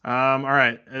 All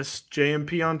right.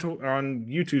 SJMP on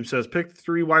YouTube says, pick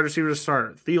 3 wide receivers to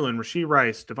start. Thielen, Rashee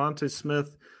Rice, Devontae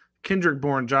Smith, Kendrick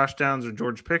Bourne, Josh Downs, or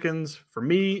George Pickens. For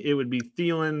me, it would be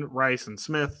Thielen, Rice, and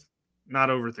Smith. Not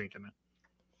overthinking it.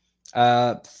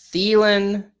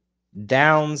 Thielen,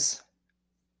 Downs,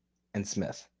 and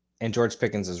Smith. And George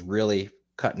Pickens is really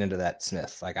cutting into that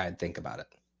Smith. Like, I'd think about it.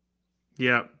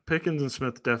 Yeah, Pickens and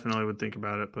Smith definitely would think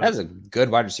about it. But that's a good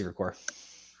wide receiver core.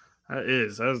 That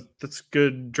is. That's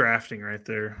good drafting right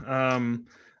there. All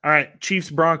right, Chiefs,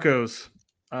 Broncos.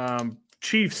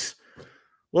 Chiefs,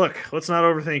 look, let's not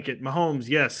overthink it. Mahomes,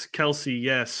 yes. Kelsey,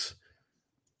 yes.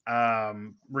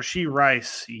 Rashee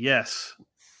Rice, yes.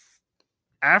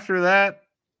 After that,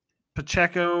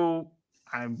 Pacheco,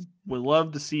 I would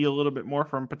love to see a little bit more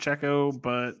from Pacheco,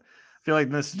 but I feel like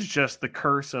this is just the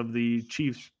curse of the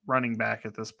Chiefs running back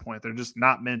at this point. They're just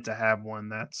not meant to have one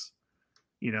that's,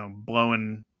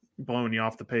 blowing you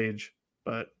off the page.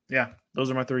 But yeah, those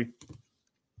are my 3.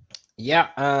 Yeah.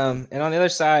 And on the other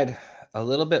side, a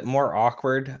little bit more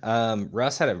awkward.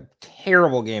 Russ had a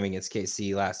terrible game against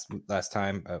KC last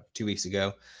time, 2 weeks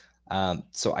ago.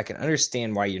 So I can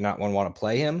understand why you're not going to want to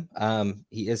play him.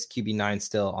 He is QB9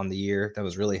 still on the year. That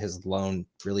was really his lone,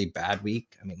 really bad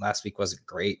week. I mean, last week wasn't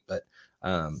great, but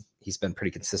he's been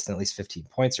pretty consistent, at least 15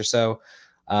 points or so.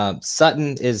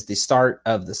 Sutton is the start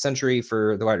of the century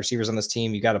for the wide receivers on this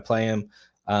team. You got to play him.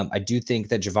 I do think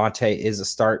that Javonte is a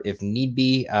start if need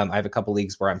be. I have a couple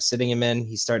leagues where I'm sitting him in.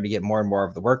 He's starting to get more and more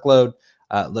of the workload,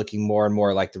 looking more and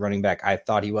more like the running back I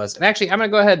thought he was. And actually, I'm going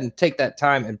to go ahead and take that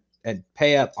time and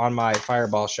pay up on my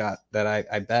fireball shot that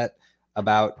I bet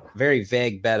about, very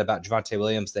vague bet about Javonte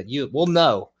Williams, that you will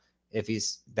know if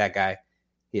he's that guy.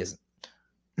 He isn't.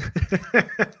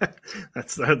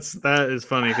 That is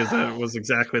funny because that was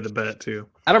exactly the bet too.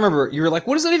 I don't remember. You were like,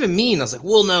 what does that even mean? I was like,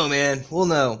 we'll know, man. We'll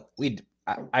know.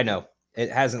 I know it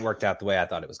hasn't worked out the way I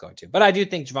thought it was going to, but I do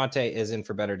think Javonte is in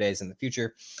for better days in the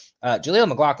future. Jaleel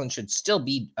McLaughlin should still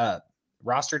be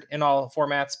rostered in all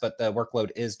formats, but the workload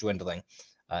is dwindling.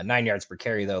 9 yards per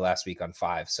carry, though, last week on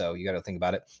 5. So you got to think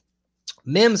about it.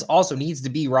 Mims also needs to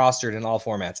be rostered in all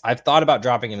formats. I've thought about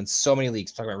dropping him in so many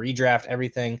leagues. I'm talking about redraft,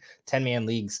 everything, 10-man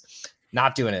leagues.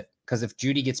 Not doing it, because if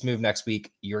Judy gets moved next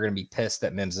week, you're going to be pissed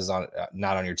that Mims is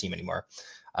not on your team anymore.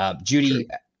 Judy,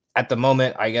 at the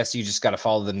moment, I guess you just got to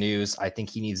follow the news. I think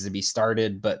he needs to be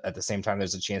started, but at the same time,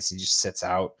 there's a chance he just sits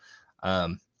out,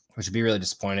 which would be really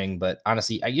disappointing. But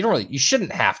honestly, you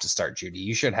shouldn't have to start Judy.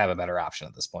 You should have a better option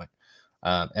at this point.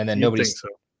 And then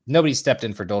nobody stepped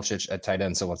in for Dulcich at tight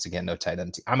end. So once again, no tight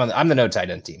end team. I'm the no tight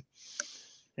end team.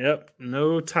 Yep,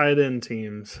 no tight end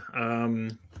teams.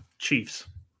 Chiefs.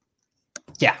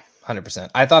 Yeah, 100%.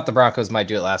 I thought the Broncos might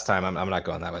do it last time. I'm not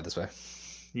going that way this way.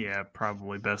 Yeah,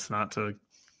 probably best not to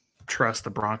trust the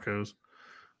Broncos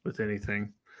with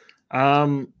anything.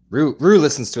 Rue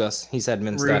listens to us. He said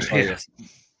Mims stash.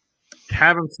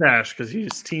 Have him stash because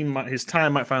his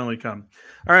time might finally come.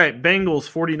 All right, Bengals,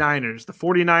 49ers. The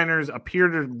 49ers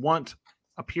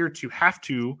appear to have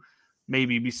to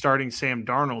maybe be starting Sam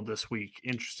Darnold this week.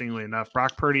 Interestingly enough,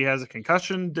 Brock Purdy has a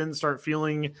concussion, didn't start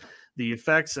feeling the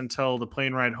effects until the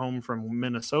plane ride home from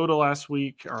Minnesota last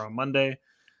week or on Monday.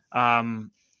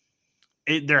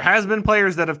 There has been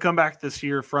players that have come back this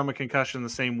year from a concussion the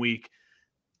same week.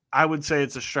 I would say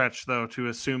it's a stretch, though, to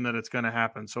assume that it's going to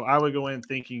happen. So I would go in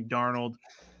thinking Darnold.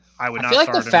 I feel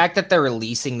like the fact that they're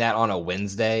releasing that on a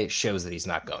Wednesday shows that he's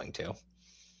not going to.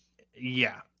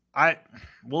 Yeah,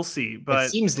 we'll see. But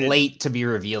it seems late to be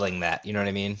revealing that. You know what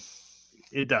I mean?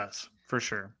 It does, for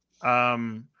sure.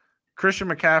 Christian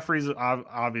McCaffrey's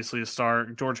obviously a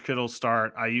start. George Kittle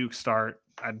start. Ayuk start.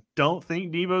 I don't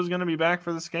think Debo's going to be back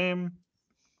for this game.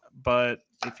 But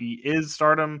if he is,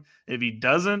 start him. If he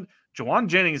doesn't, Jawan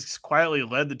Jennings quietly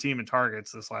led the team in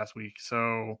targets this last week.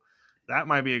 So that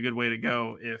might be a good way to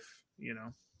go if, you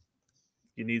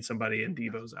need somebody and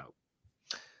Debo's out.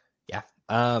 Yeah.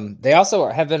 They also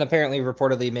have been apparently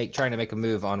reportedly trying to make a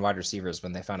move on wide receivers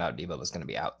when they found out Debo was going to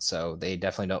be out. So they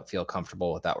definitely don't feel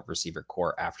comfortable with that receiver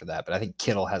core after that. But I think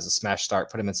Kittle has a smash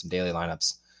start. Put him in some daily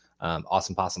lineups.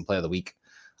 Awesome possum play of the week.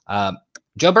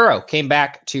 Joe Burrow came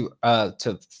back to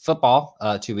football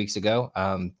 2 weeks ago,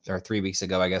 or 3 weeks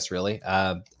ago, I guess, really.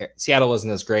 Seattle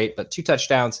wasn't as great, but 2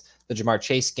 touchdowns. The Jamar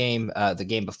Chase game, the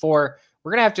game before.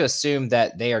 We're going to have to assume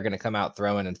that they are going to come out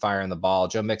throwing and firing the ball.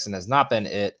 Joe Mixon has not been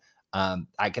it.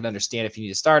 I can understand if you need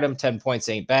to start him. 10 points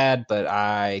ain't bad, but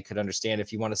I could understand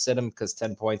if you want to sit him because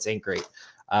 10 points ain't great.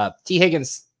 T.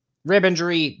 Higgins, rib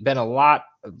injury, been a lot,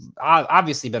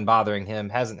 obviously been bothering him.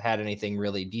 Hasn't had anything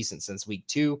really decent since week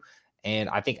 2. And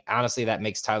I think, honestly, that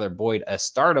makes Tyler Boyd a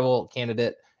startable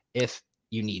candidate if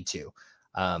you need to.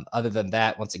 Other than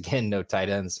that, once again, no tight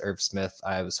ends. Irv Smith,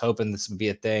 I was hoping this would be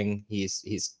a thing.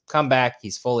 He's come back.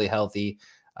 He's fully healthy,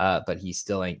 but he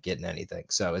still ain't getting anything.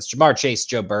 So it's Jamar Chase,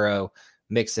 Joe Burrow,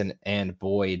 Mixon, and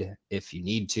Boyd if you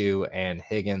need to, and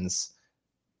Higgins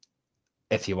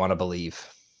if you want to believe.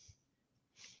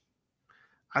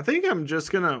 I think I'm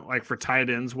just going to, for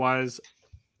tight ends wise,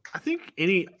 I think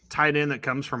any tight end that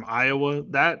comes from Iowa,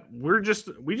 that we just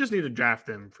need to draft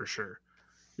them for sure,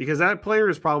 because that player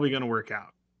is probably going to work out.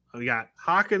 We got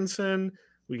Hawkinson,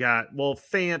 we got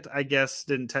Fant, I guess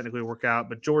didn't technically work out,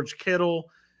 but George Kittle,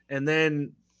 and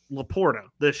then Laporta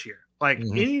this year.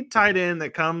 Any tight end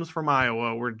that comes from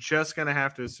Iowa, we're just going to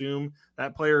have to assume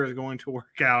that player is going to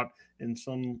work out in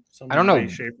some I don't know, way,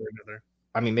 shape, or another.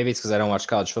 I mean, maybe it's because I don't watch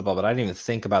college football, but I didn't even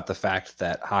think about the fact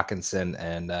that Hawkinson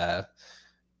and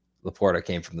Laporta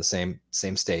came from the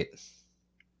same state.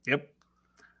 Yep.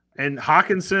 And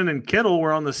Hawkinson and Kittle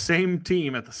were on the same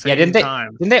team at the same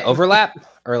time. Didn't they overlap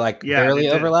or barely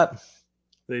overlap?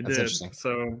 They did.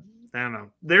 So I don't know.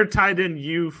 They're tied in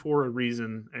you for a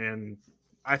reason, and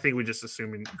I think we just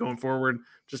assume going forward,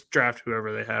 just draft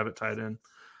whoever they have at tight end.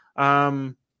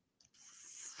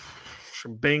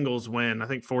 Bengals win. I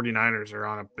think 49ers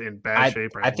are in bad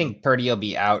shape right now. I think Purdy will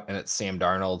be out, and it's Sam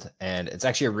Darnold, and it's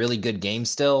actually a really good game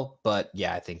still. But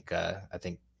yeah, I think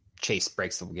Chase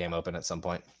breaks the game open at some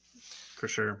point for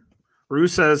sure. Rue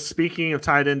says, speaking of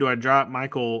tight end, do I drop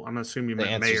Michael? I'm assuming you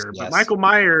meant Mayer, but Michael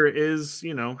Mayer is,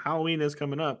 Halloween is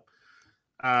coming up.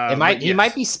 He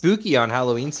might be spooky on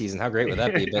Halloween season. How great would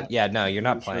that be? But yeah, no, you're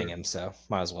not playing him, so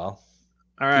might as well.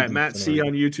 All right, Matt C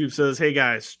on YouTube says, hey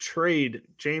guys, trade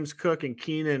James Cook and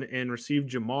Keenan and receive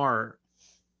Jamar.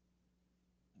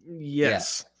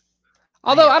 Yes.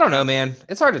 Although I don't know, man,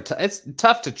 it's hard to it's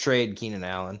tough to trade Keenan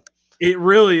Allen. It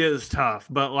really is tough,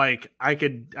 but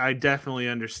I definitely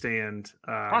understand.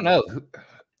 I don't know,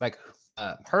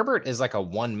 Herbert is like a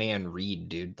one-man read,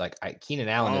 dude. Keenan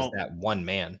Allen is that one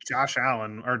man. Josh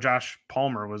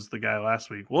Palmer was the guy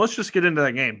last week. Well, let's just get into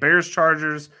that game. Bears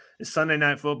Chargers is Sunday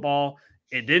Night Football.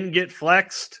 It didn't get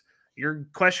flexed. Your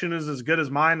question is as good as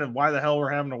mine of why the hell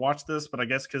we're having to watch this, but I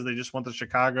guess because they just want the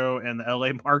Chicago and the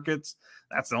LA markets.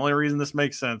 That's the only reason this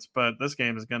makes sense. But this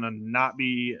game is going to not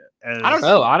be as... I don't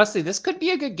know. Honestly, this could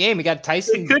be a good game. We got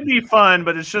Tyson. It could be fun,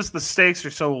 but it's just the stakes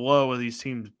are so low with these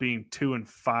teams being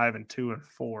 2-5 and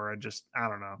 2-4. I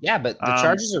don't know. Yeah, but the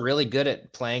Chargers are really good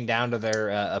at playing down to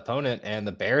their opponent, and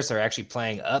the Bears are actually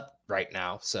playing up right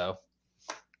now. So,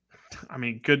 I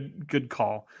mean, good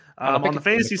call. On the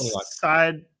fantasy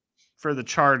side for the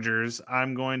Chargers,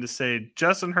 I'm going to say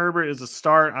Justin Herbert is a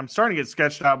start. I'm starting to get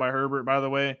sketched out by Herbert, by the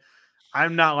way.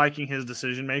 I'm not liking his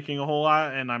decision-making a whole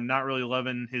lot, and I'm not really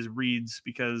loving his reads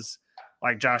because,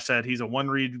 like Josh said, he's a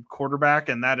one-read quarterback,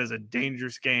 and that is a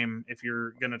dangerous game if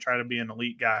you're going to try to be an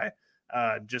elite guy,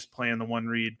 just playing the one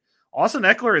read. Austin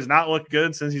Eckler has not looked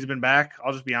good since he's been back.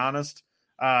 I'll just be honest.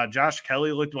 Josh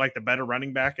Kelly looked like the better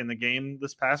running back in the game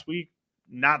this past week.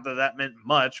 Not that meant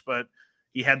much, but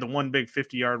he had the one big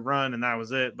 50-yard run, and that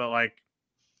was it. But, I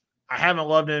haven't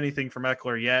loved anything from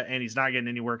Eckler yet, and he's not getting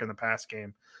any work in the pass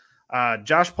game.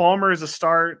 Josh Palmer is a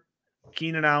start.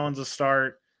 Keenan Allen's a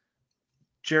start.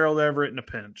 Gerald Everett in a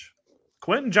pinch.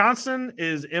 Quentin Johnston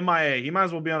is MIA. He might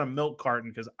as well be on a milk carton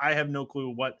because I have no clue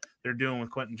what they're doing with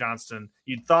Quentin Johnston.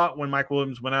 You'd thought when Mike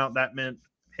Williams went out that meant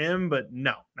him, but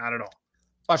no, not at all.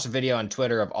 Watched a video on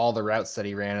Twitter of all the routes that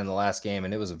he ran in the last game,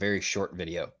 and it was a very short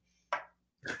video.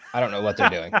 I don't know what they're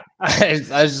doing.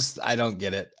 I don't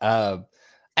get it.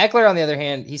 Eckler, on the other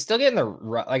hand, he's still getting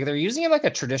they're using him like a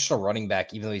traditional running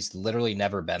back, even though he's literally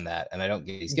never been that. And I don't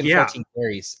get he's getting 14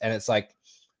 carries. And it's like,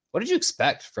 what did you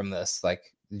expect from this? Like,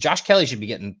 Josh Kelly should be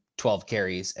getting 12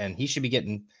 carries, and he should be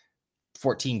getting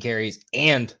 14 carries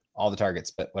and all the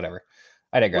targets, but whatever.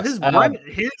 I digress. Well,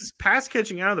 his pass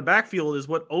catching out of the backfield is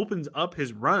what opens up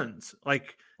his runs.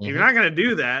 Like, if you're not going to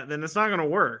do that, then it's not going to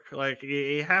work. Like,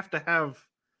 you have to have,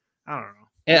 I don't know.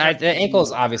 And the ankle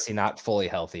is obviously not fully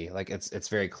healthy. Like, it's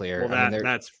very clear. Well,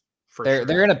 that's for they're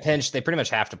sure. in a pinch. They pretty much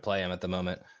have to play him at the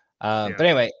moment. But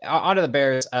anyway, on to the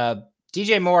Bears.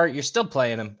 DJ Moore, you're still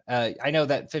playing him. I know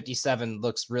that 57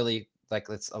 looks really like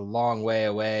it's a long way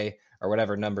away, or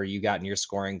whatever number you got in your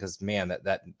scoring, because man,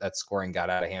 that scoring got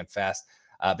out of hand fast.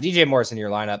 But DJ Moore's in your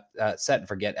lineup, set and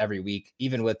forget every week,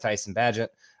 even with Tyson Bagent.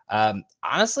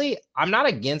 Honestly, I'm not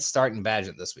against starting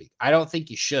Bagent this week. I don't think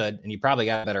you should, and you probably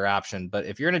got a better option. But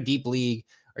if you're in a deep league,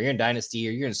 or you're in Dynasty,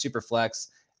 or you're in Super Flex,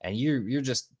 and you're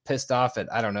just pissed off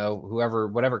at, I don't know,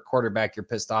 whatever quarterback you're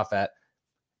pissed off at,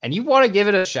 and you want to give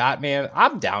it a shot, man,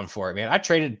 I'm down for it, man. I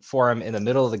traded for him in the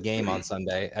middle of the game on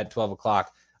Sunday at 12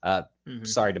 o'clock.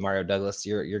 Sorry, Demario Douglas,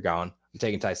 you're gone. I'm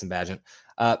taking Tyson Bagent.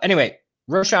 Anyway,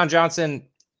 Roschon Johnson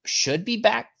should be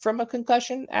back from a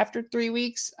concussion after 3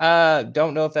 weeks.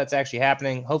 Don't know if that's actually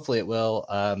happening. Hopefully it will.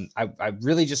 I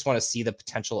really just want to see the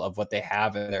potential of what they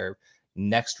have in their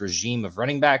next regime of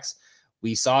running backs.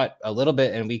 We saw it a little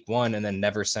bit in week 1 and then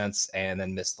never since, and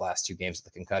then missed the last 2 games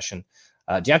with the concussion.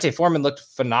 Deontay Foreman looked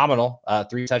phenomenal,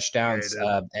 3 touchdowns,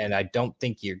 and I don't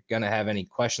think you're going to have any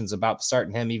questions about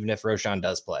starting him, even if Roschon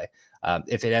does play.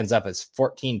 If it ends up as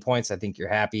 14 points, I think you're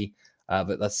happy.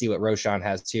 But let's see what Roschon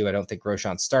has too. I don't think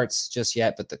Roschon starts just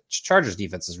yet, but the Chargers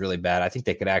defense is really bad. I think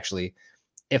they could actually,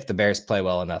 if the Bears play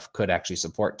well enough, could actually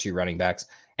support 2 running backs.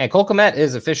 And Cole Kmet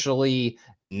is officially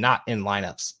not in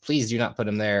lineups. Please do not put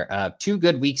him there. 2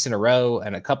 good weeks in a row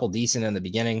and a couple decent in the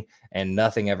beginning and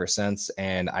nothing ever since.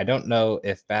 And I don't know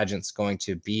if Bagent's going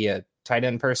to be a tight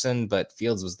end person, but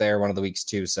Fields was there one of the weeks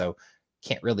too, so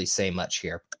can't really say much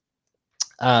here.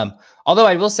 Although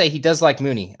I will say he does like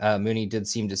Mooney. Mooney did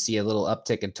seem to see a little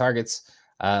uptick in targets.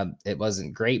 It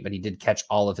wasn't great, but he did catch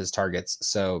all of his targets.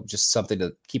 So just something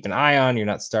to keep an eye on. You're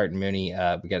not starting Mooney.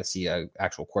 We got to see an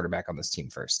actual quarterback on this team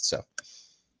first. So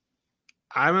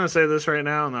I'm going to say this right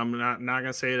now, and I'm not going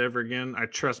to say it ever again. I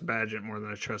trust Bagent more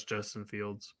than I trust Justin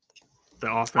Fields.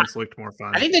 The offense looked more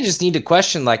fun. I think they just need to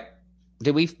question, they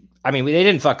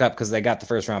didn't fuck up because they got the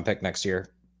first round pick next year.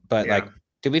 But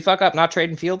did we fuck up not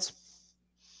trading Fields?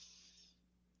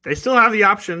 They still have the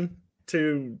option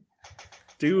to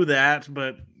do that,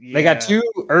 but they got 2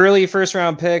 early first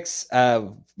round picks,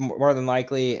 more than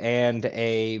likely, and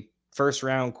a first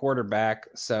round quarterback.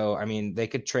 So, I mean, they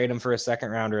could trade him for a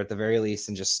second rounder at the very least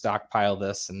and just stockpile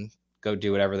this and go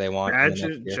do whatever they want.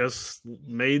 Badgett just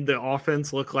made the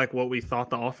offense look like what we thought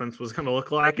the offense was going to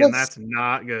look like, and that's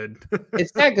not good.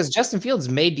 It's sad because Justin Fields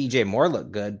made DJ Moore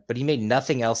look good, but he made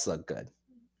nothing else look good.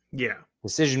 Yeah.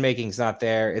 Decision making's not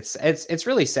there. It's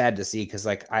really sad to see because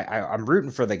I'm rooting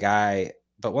for the guy,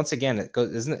 but once again, it goes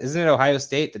isn't it Ohio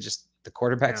State that just the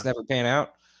quarterbacks never pan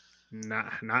out?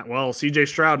 Not well. CJ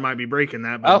Stroud might be breaking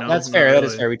that. But that's fair. Really. That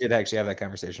is fair. We did actually have that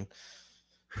conversation.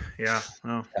 Yeah,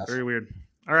 very weird.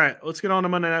 All right, let's get on to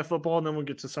Monday Night Football, and then we'll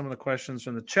get to some of the questions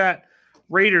from the chat.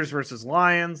 Raiders versus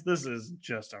Lions. This is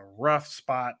just a rough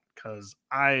spot because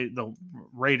the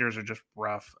Raiders are just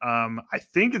rough. I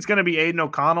think it's going to be Aiden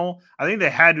O'Connell. I think they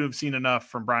had to have seen enough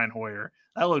from Brian Hoyer.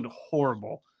 That looked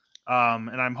horrible.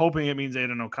 And I'm hoping it means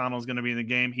Aiden O'Connell is going to be in the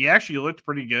game. He actually looked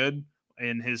pretty good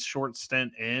in his short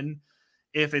stint in.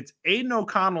 If it's Aiden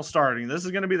O'Connell starting, this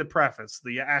is going to be the preface,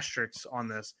 the asterisk on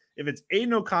this. If it's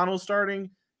Aiden O'Connell starting,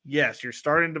 yes, you're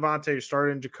starting Devontae, you're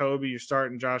starting Jacoby, you're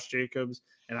starting Josh Jacobs.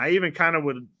 And I even kind of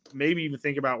would maybe even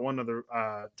think about one of the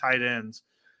tight ends.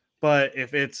 But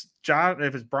if it's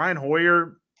Brian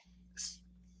Hoyer,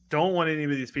 don't want any of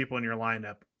these people in your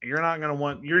lineup. You're not going to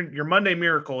want your Monday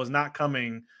miracle is not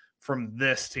coming from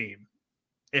this team.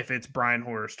 If it's Brian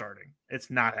Hoyer starting, it's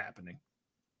not happening.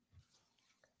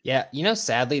 Yeah,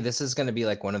 sadly, this is going to be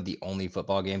like one of the only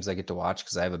football games I get to watch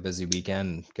because I have a busy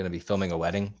weekend. Going to be filming a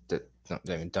wedding. Don't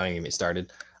even get me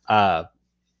started.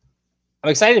 I'm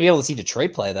excited to be able to see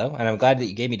Detroit play, though, and I'm glad that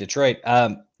you gave me Detroit.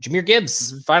 Jahmyr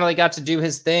Gibbs finally got to do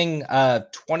his thing.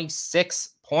 26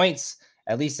 points,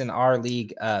 at least in our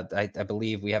league. I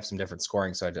believe we have some different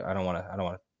scoring, so I don't want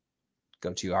to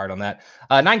go too hard on that.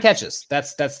 9 catches.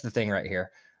 That's the thing right here.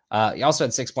 He also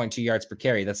had 6.2 yards per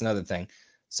carry. That's another thing.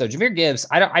 So Jahmyr Gibbs,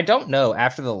 I don't know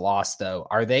after the loss though,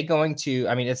 are they going to?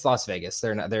 I mean, it's Las Vegas.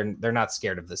 They're not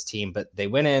scared of this team, but they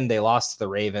went in, they lost to the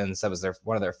Ravens. That was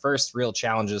one of their first real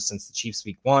challenges since the Chiefs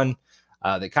week 1.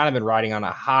 They kind of been riding on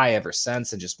a high ever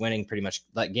since and just winning pretty much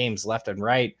games left and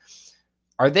right.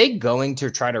 Are they going to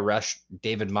try to rush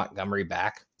David Montgomery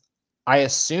back? I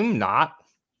assume not,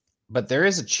 but there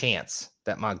is a chance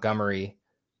that Montgomery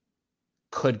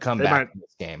could come back in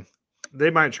this game. They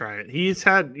might try it. He's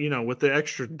had, with the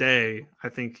extra day, I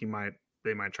think they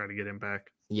might try to get him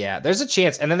back. Yeah, there's a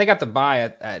chance. And then they got the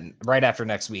bye right after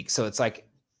next week. So it's like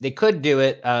they could do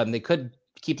it. They could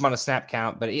keep him on a snap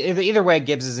count, but either way,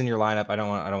 Gibbs is in your lineup. I don't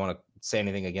want to say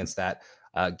anything against that.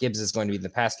 Gibbs is going to be the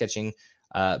pass catching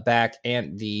back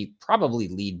and the probably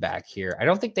lead back here. I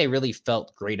don't think they really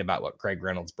felt great about what Craig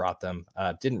Reynolds brought them.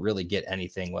 Didn't really get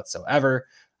anything whatsoever.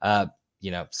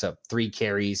 So 3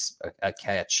 carries, a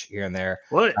catch here and there.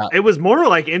 Well, it was more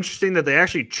like interesting that they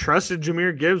actually trusted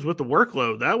Jahmyr Gibbs with the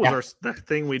workload. That was the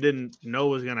thing we didn't know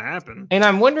was going to happen. And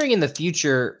I'm wondering in the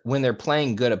future when they're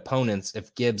playing good opponents,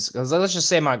 if Gibbs, because let's just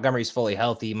say Montgomery's fully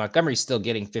healthy, Montgomery's still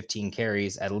getting 15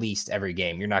 carries at least every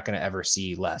game. You're not going to ever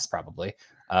see less probably.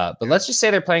 But let's just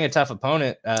say they're playing a tough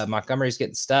opponent. Montgomery's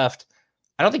getting stuffed.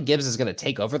 I don't think Gibbs is going to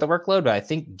take over the workload, but I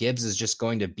think Gibbs is just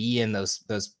going to be in those.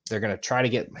 They're going to try to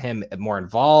get him more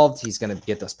involved. He's going to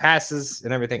get those passes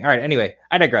and everything. All right. Anyway,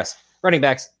 I digress. Running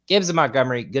backs, Gibbs and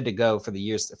Montgomery, good to go for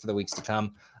the weeks to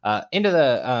come. Into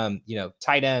the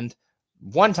tight end.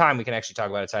 One time we can actually talk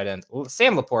about a tight end.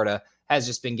 Sam Laporta has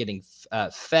just been getting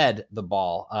fed the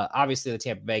ball. Obviously, the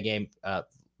Tampa Bay game,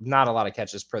 not a lot of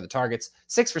catches per the targets.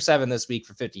 6 for 7 this week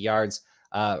for 50 yards.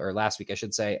 Or last week, I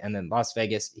should say. And then Las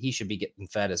Vegas, he should be getting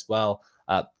fed as well.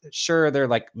 Sure, they're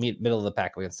like middle of the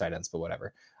pack against tight ends, but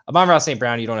whatever. Amon-Ra St.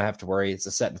 Brown, you don't have to worry. It's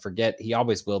a set and forget. He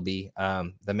always will be.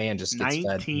 The man just gets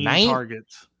 19 fed.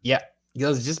 Targets. Yeah, he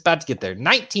was just about to get there.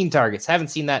 19 targets. Haven't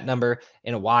seen that number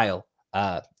in a while.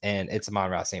 And it's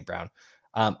Amon-Ra St. Brown.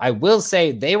 I will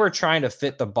say they were trying to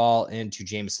fit the ball into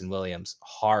Jameson Williams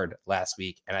hard last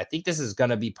week. And I think this is going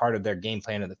to be part of their game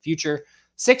plan in the future.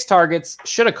 6 targets,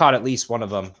 should have caught at least one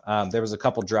of them. There was a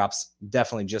couple drops,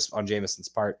 definitely just on Jameson's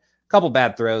part. A couple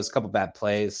bad throws, a couple bad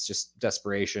plays, just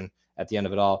desperation at the end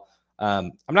of it all.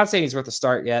 I'm not saying he's worth a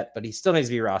start yet, but he still needs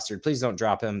to be rostered. Please don't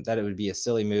drop him. That it would be a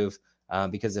silly move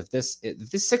because if this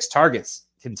 6 targets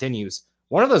continues,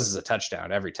 one of those is a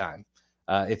touchdown every time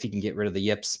if he can get rid of the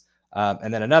yips.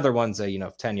 And then another one's a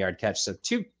 10-yard catch. So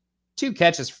two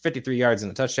catches for 53 yards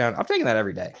and a touchdown. I'm taking that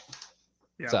every day.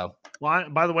 Yeah. So,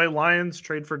 by the way, Lions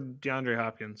trade for DeAndre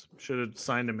Hopkins. Should have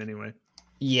signed him anyway.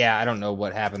 Yeah, I don't know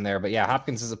what happened there, but yeah,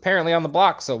 Hopkins is apparently on the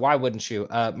block, so why wouldn't you?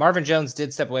 Marvin Jones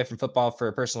did step away from football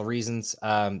for personal reasons,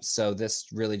 so this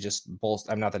really just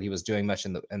bolstered. I'm not that he was doing much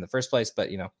in the first place,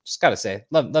 but just gotta say,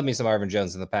 love me some Marvin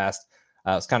Jones in the past.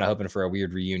 I was kind of hoping for a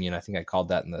weird reunion. I think I called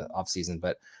that in the offseason,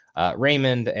 but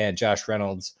Raymond and Josh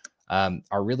Reynolds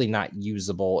are really not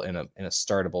usable in a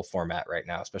startable format right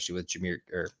now, especially with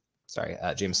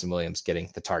Jameson Williams getting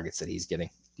the targets that he's getting,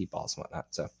 deep balls and whatnot.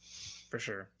 So for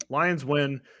sure, Lions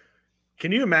win.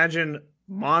 Can you imagine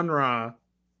Monra,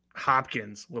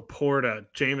 Hopkins, Laporta,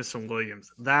 Jameson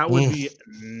Williams? That would be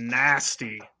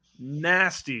nasty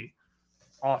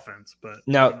offense. But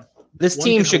no, this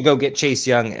team should go get Chase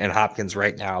Young and Hopkins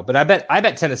right now. But I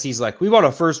bet Tennessee's like, we want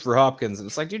a first for Hopkins, and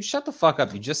it's like, dude, shut the fuck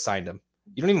up. You just signed him.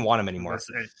 You don't even want him anymore.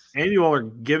 And you all are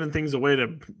giving things away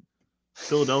to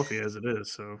Philadelphia as it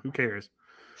is, so who cares?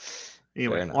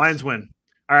 Anyway, Lions win.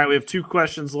 All right, we have 2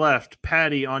 questions left.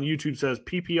 Patty on YouTube says,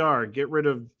 PPR, get rid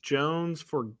of Jones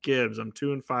for Gibbs. I'm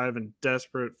 2-5 and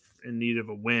desperate in need of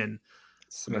a win.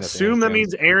 Assume that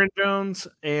means Aaron Jones,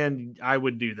 and I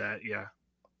would do that, yeah.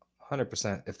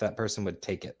 100% if that person would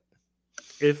take it.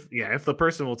 If the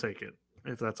person will take it,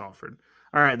 if that's offered.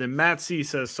 All right, then Matt C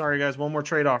says, sorry, guys, one more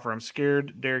trade offer. I'm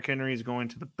scared Derrick Henry is going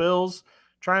to the Bills.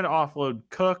 Trying to offload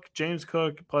James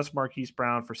Cook, plus Marquise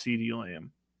Brown for CeeDee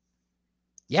Lamb.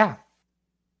 Yeah,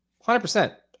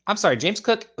 100%. I'm sorry, James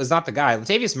Cook was not the guy.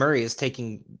 Latavius Murray is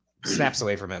taking snaps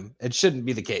away from him. It shouldn't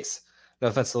be the case. No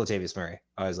offense to Latavius Murray.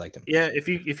 I always liked him. Yeah, if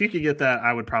you could get that,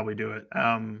 I would probably do it.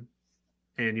 And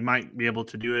you might be able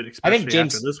to do it, especially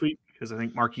after this week, because I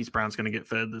think Marquise Brown's going to get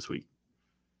fed this week.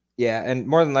 Yeah, and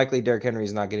more than likely, Derrick Henry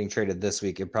is not getting traded this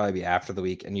week. It'd probably be after the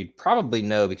week, and you'd probably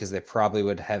know because they probably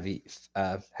would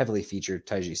heavily feature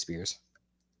Tyjae Spears.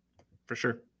 For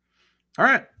sure. All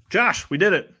right, Josh, we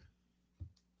did it.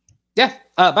 Yeah.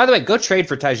 By the way, go trade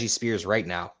for Tyjae Spears right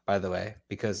now, by the way,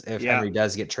 because if Henry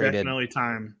does get traded. Definitely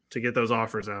time to get those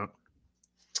offers out.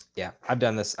 Yeah, I've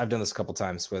done this a couple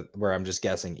times where I'm just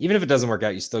guessing. Even if it doesn't work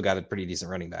out, you still got a pretty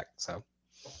decent running back. So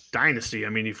Dynasty, I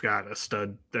mean, you've got a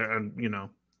stud there,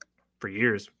 for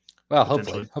years. Well,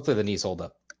 hopefully the knees hold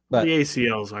up. But the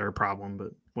ACLs are a problem,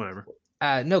 but whatever.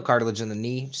 No cartilage in the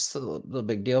knee, just a little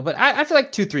big deal. But I feel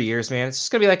like 2-3 years, man. It's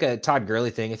just gonna be like a Todd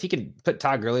Gurley thing. If he can put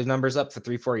Todd Gurley's numbers up for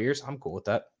 3-4 years, I'm cool with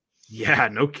that. Yeah,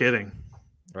 no kidding.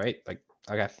 Right? Like,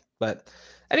 okay. But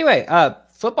anyway,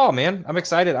 football, man. I'm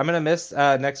excited. I'm gonna miss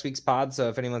next week's pod. So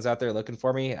if anyone's out there looking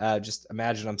for me, just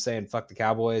imagine I'm saying fuck the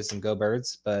Cowboys and go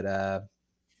Birds. But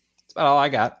that's about all I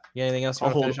got. You got anything else?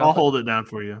 I'll hold it down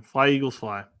for you. Fly Eagles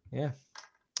fly. Yeah.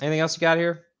 Anything else you got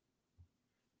here?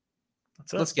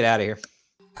 That's it. Let's get out of here.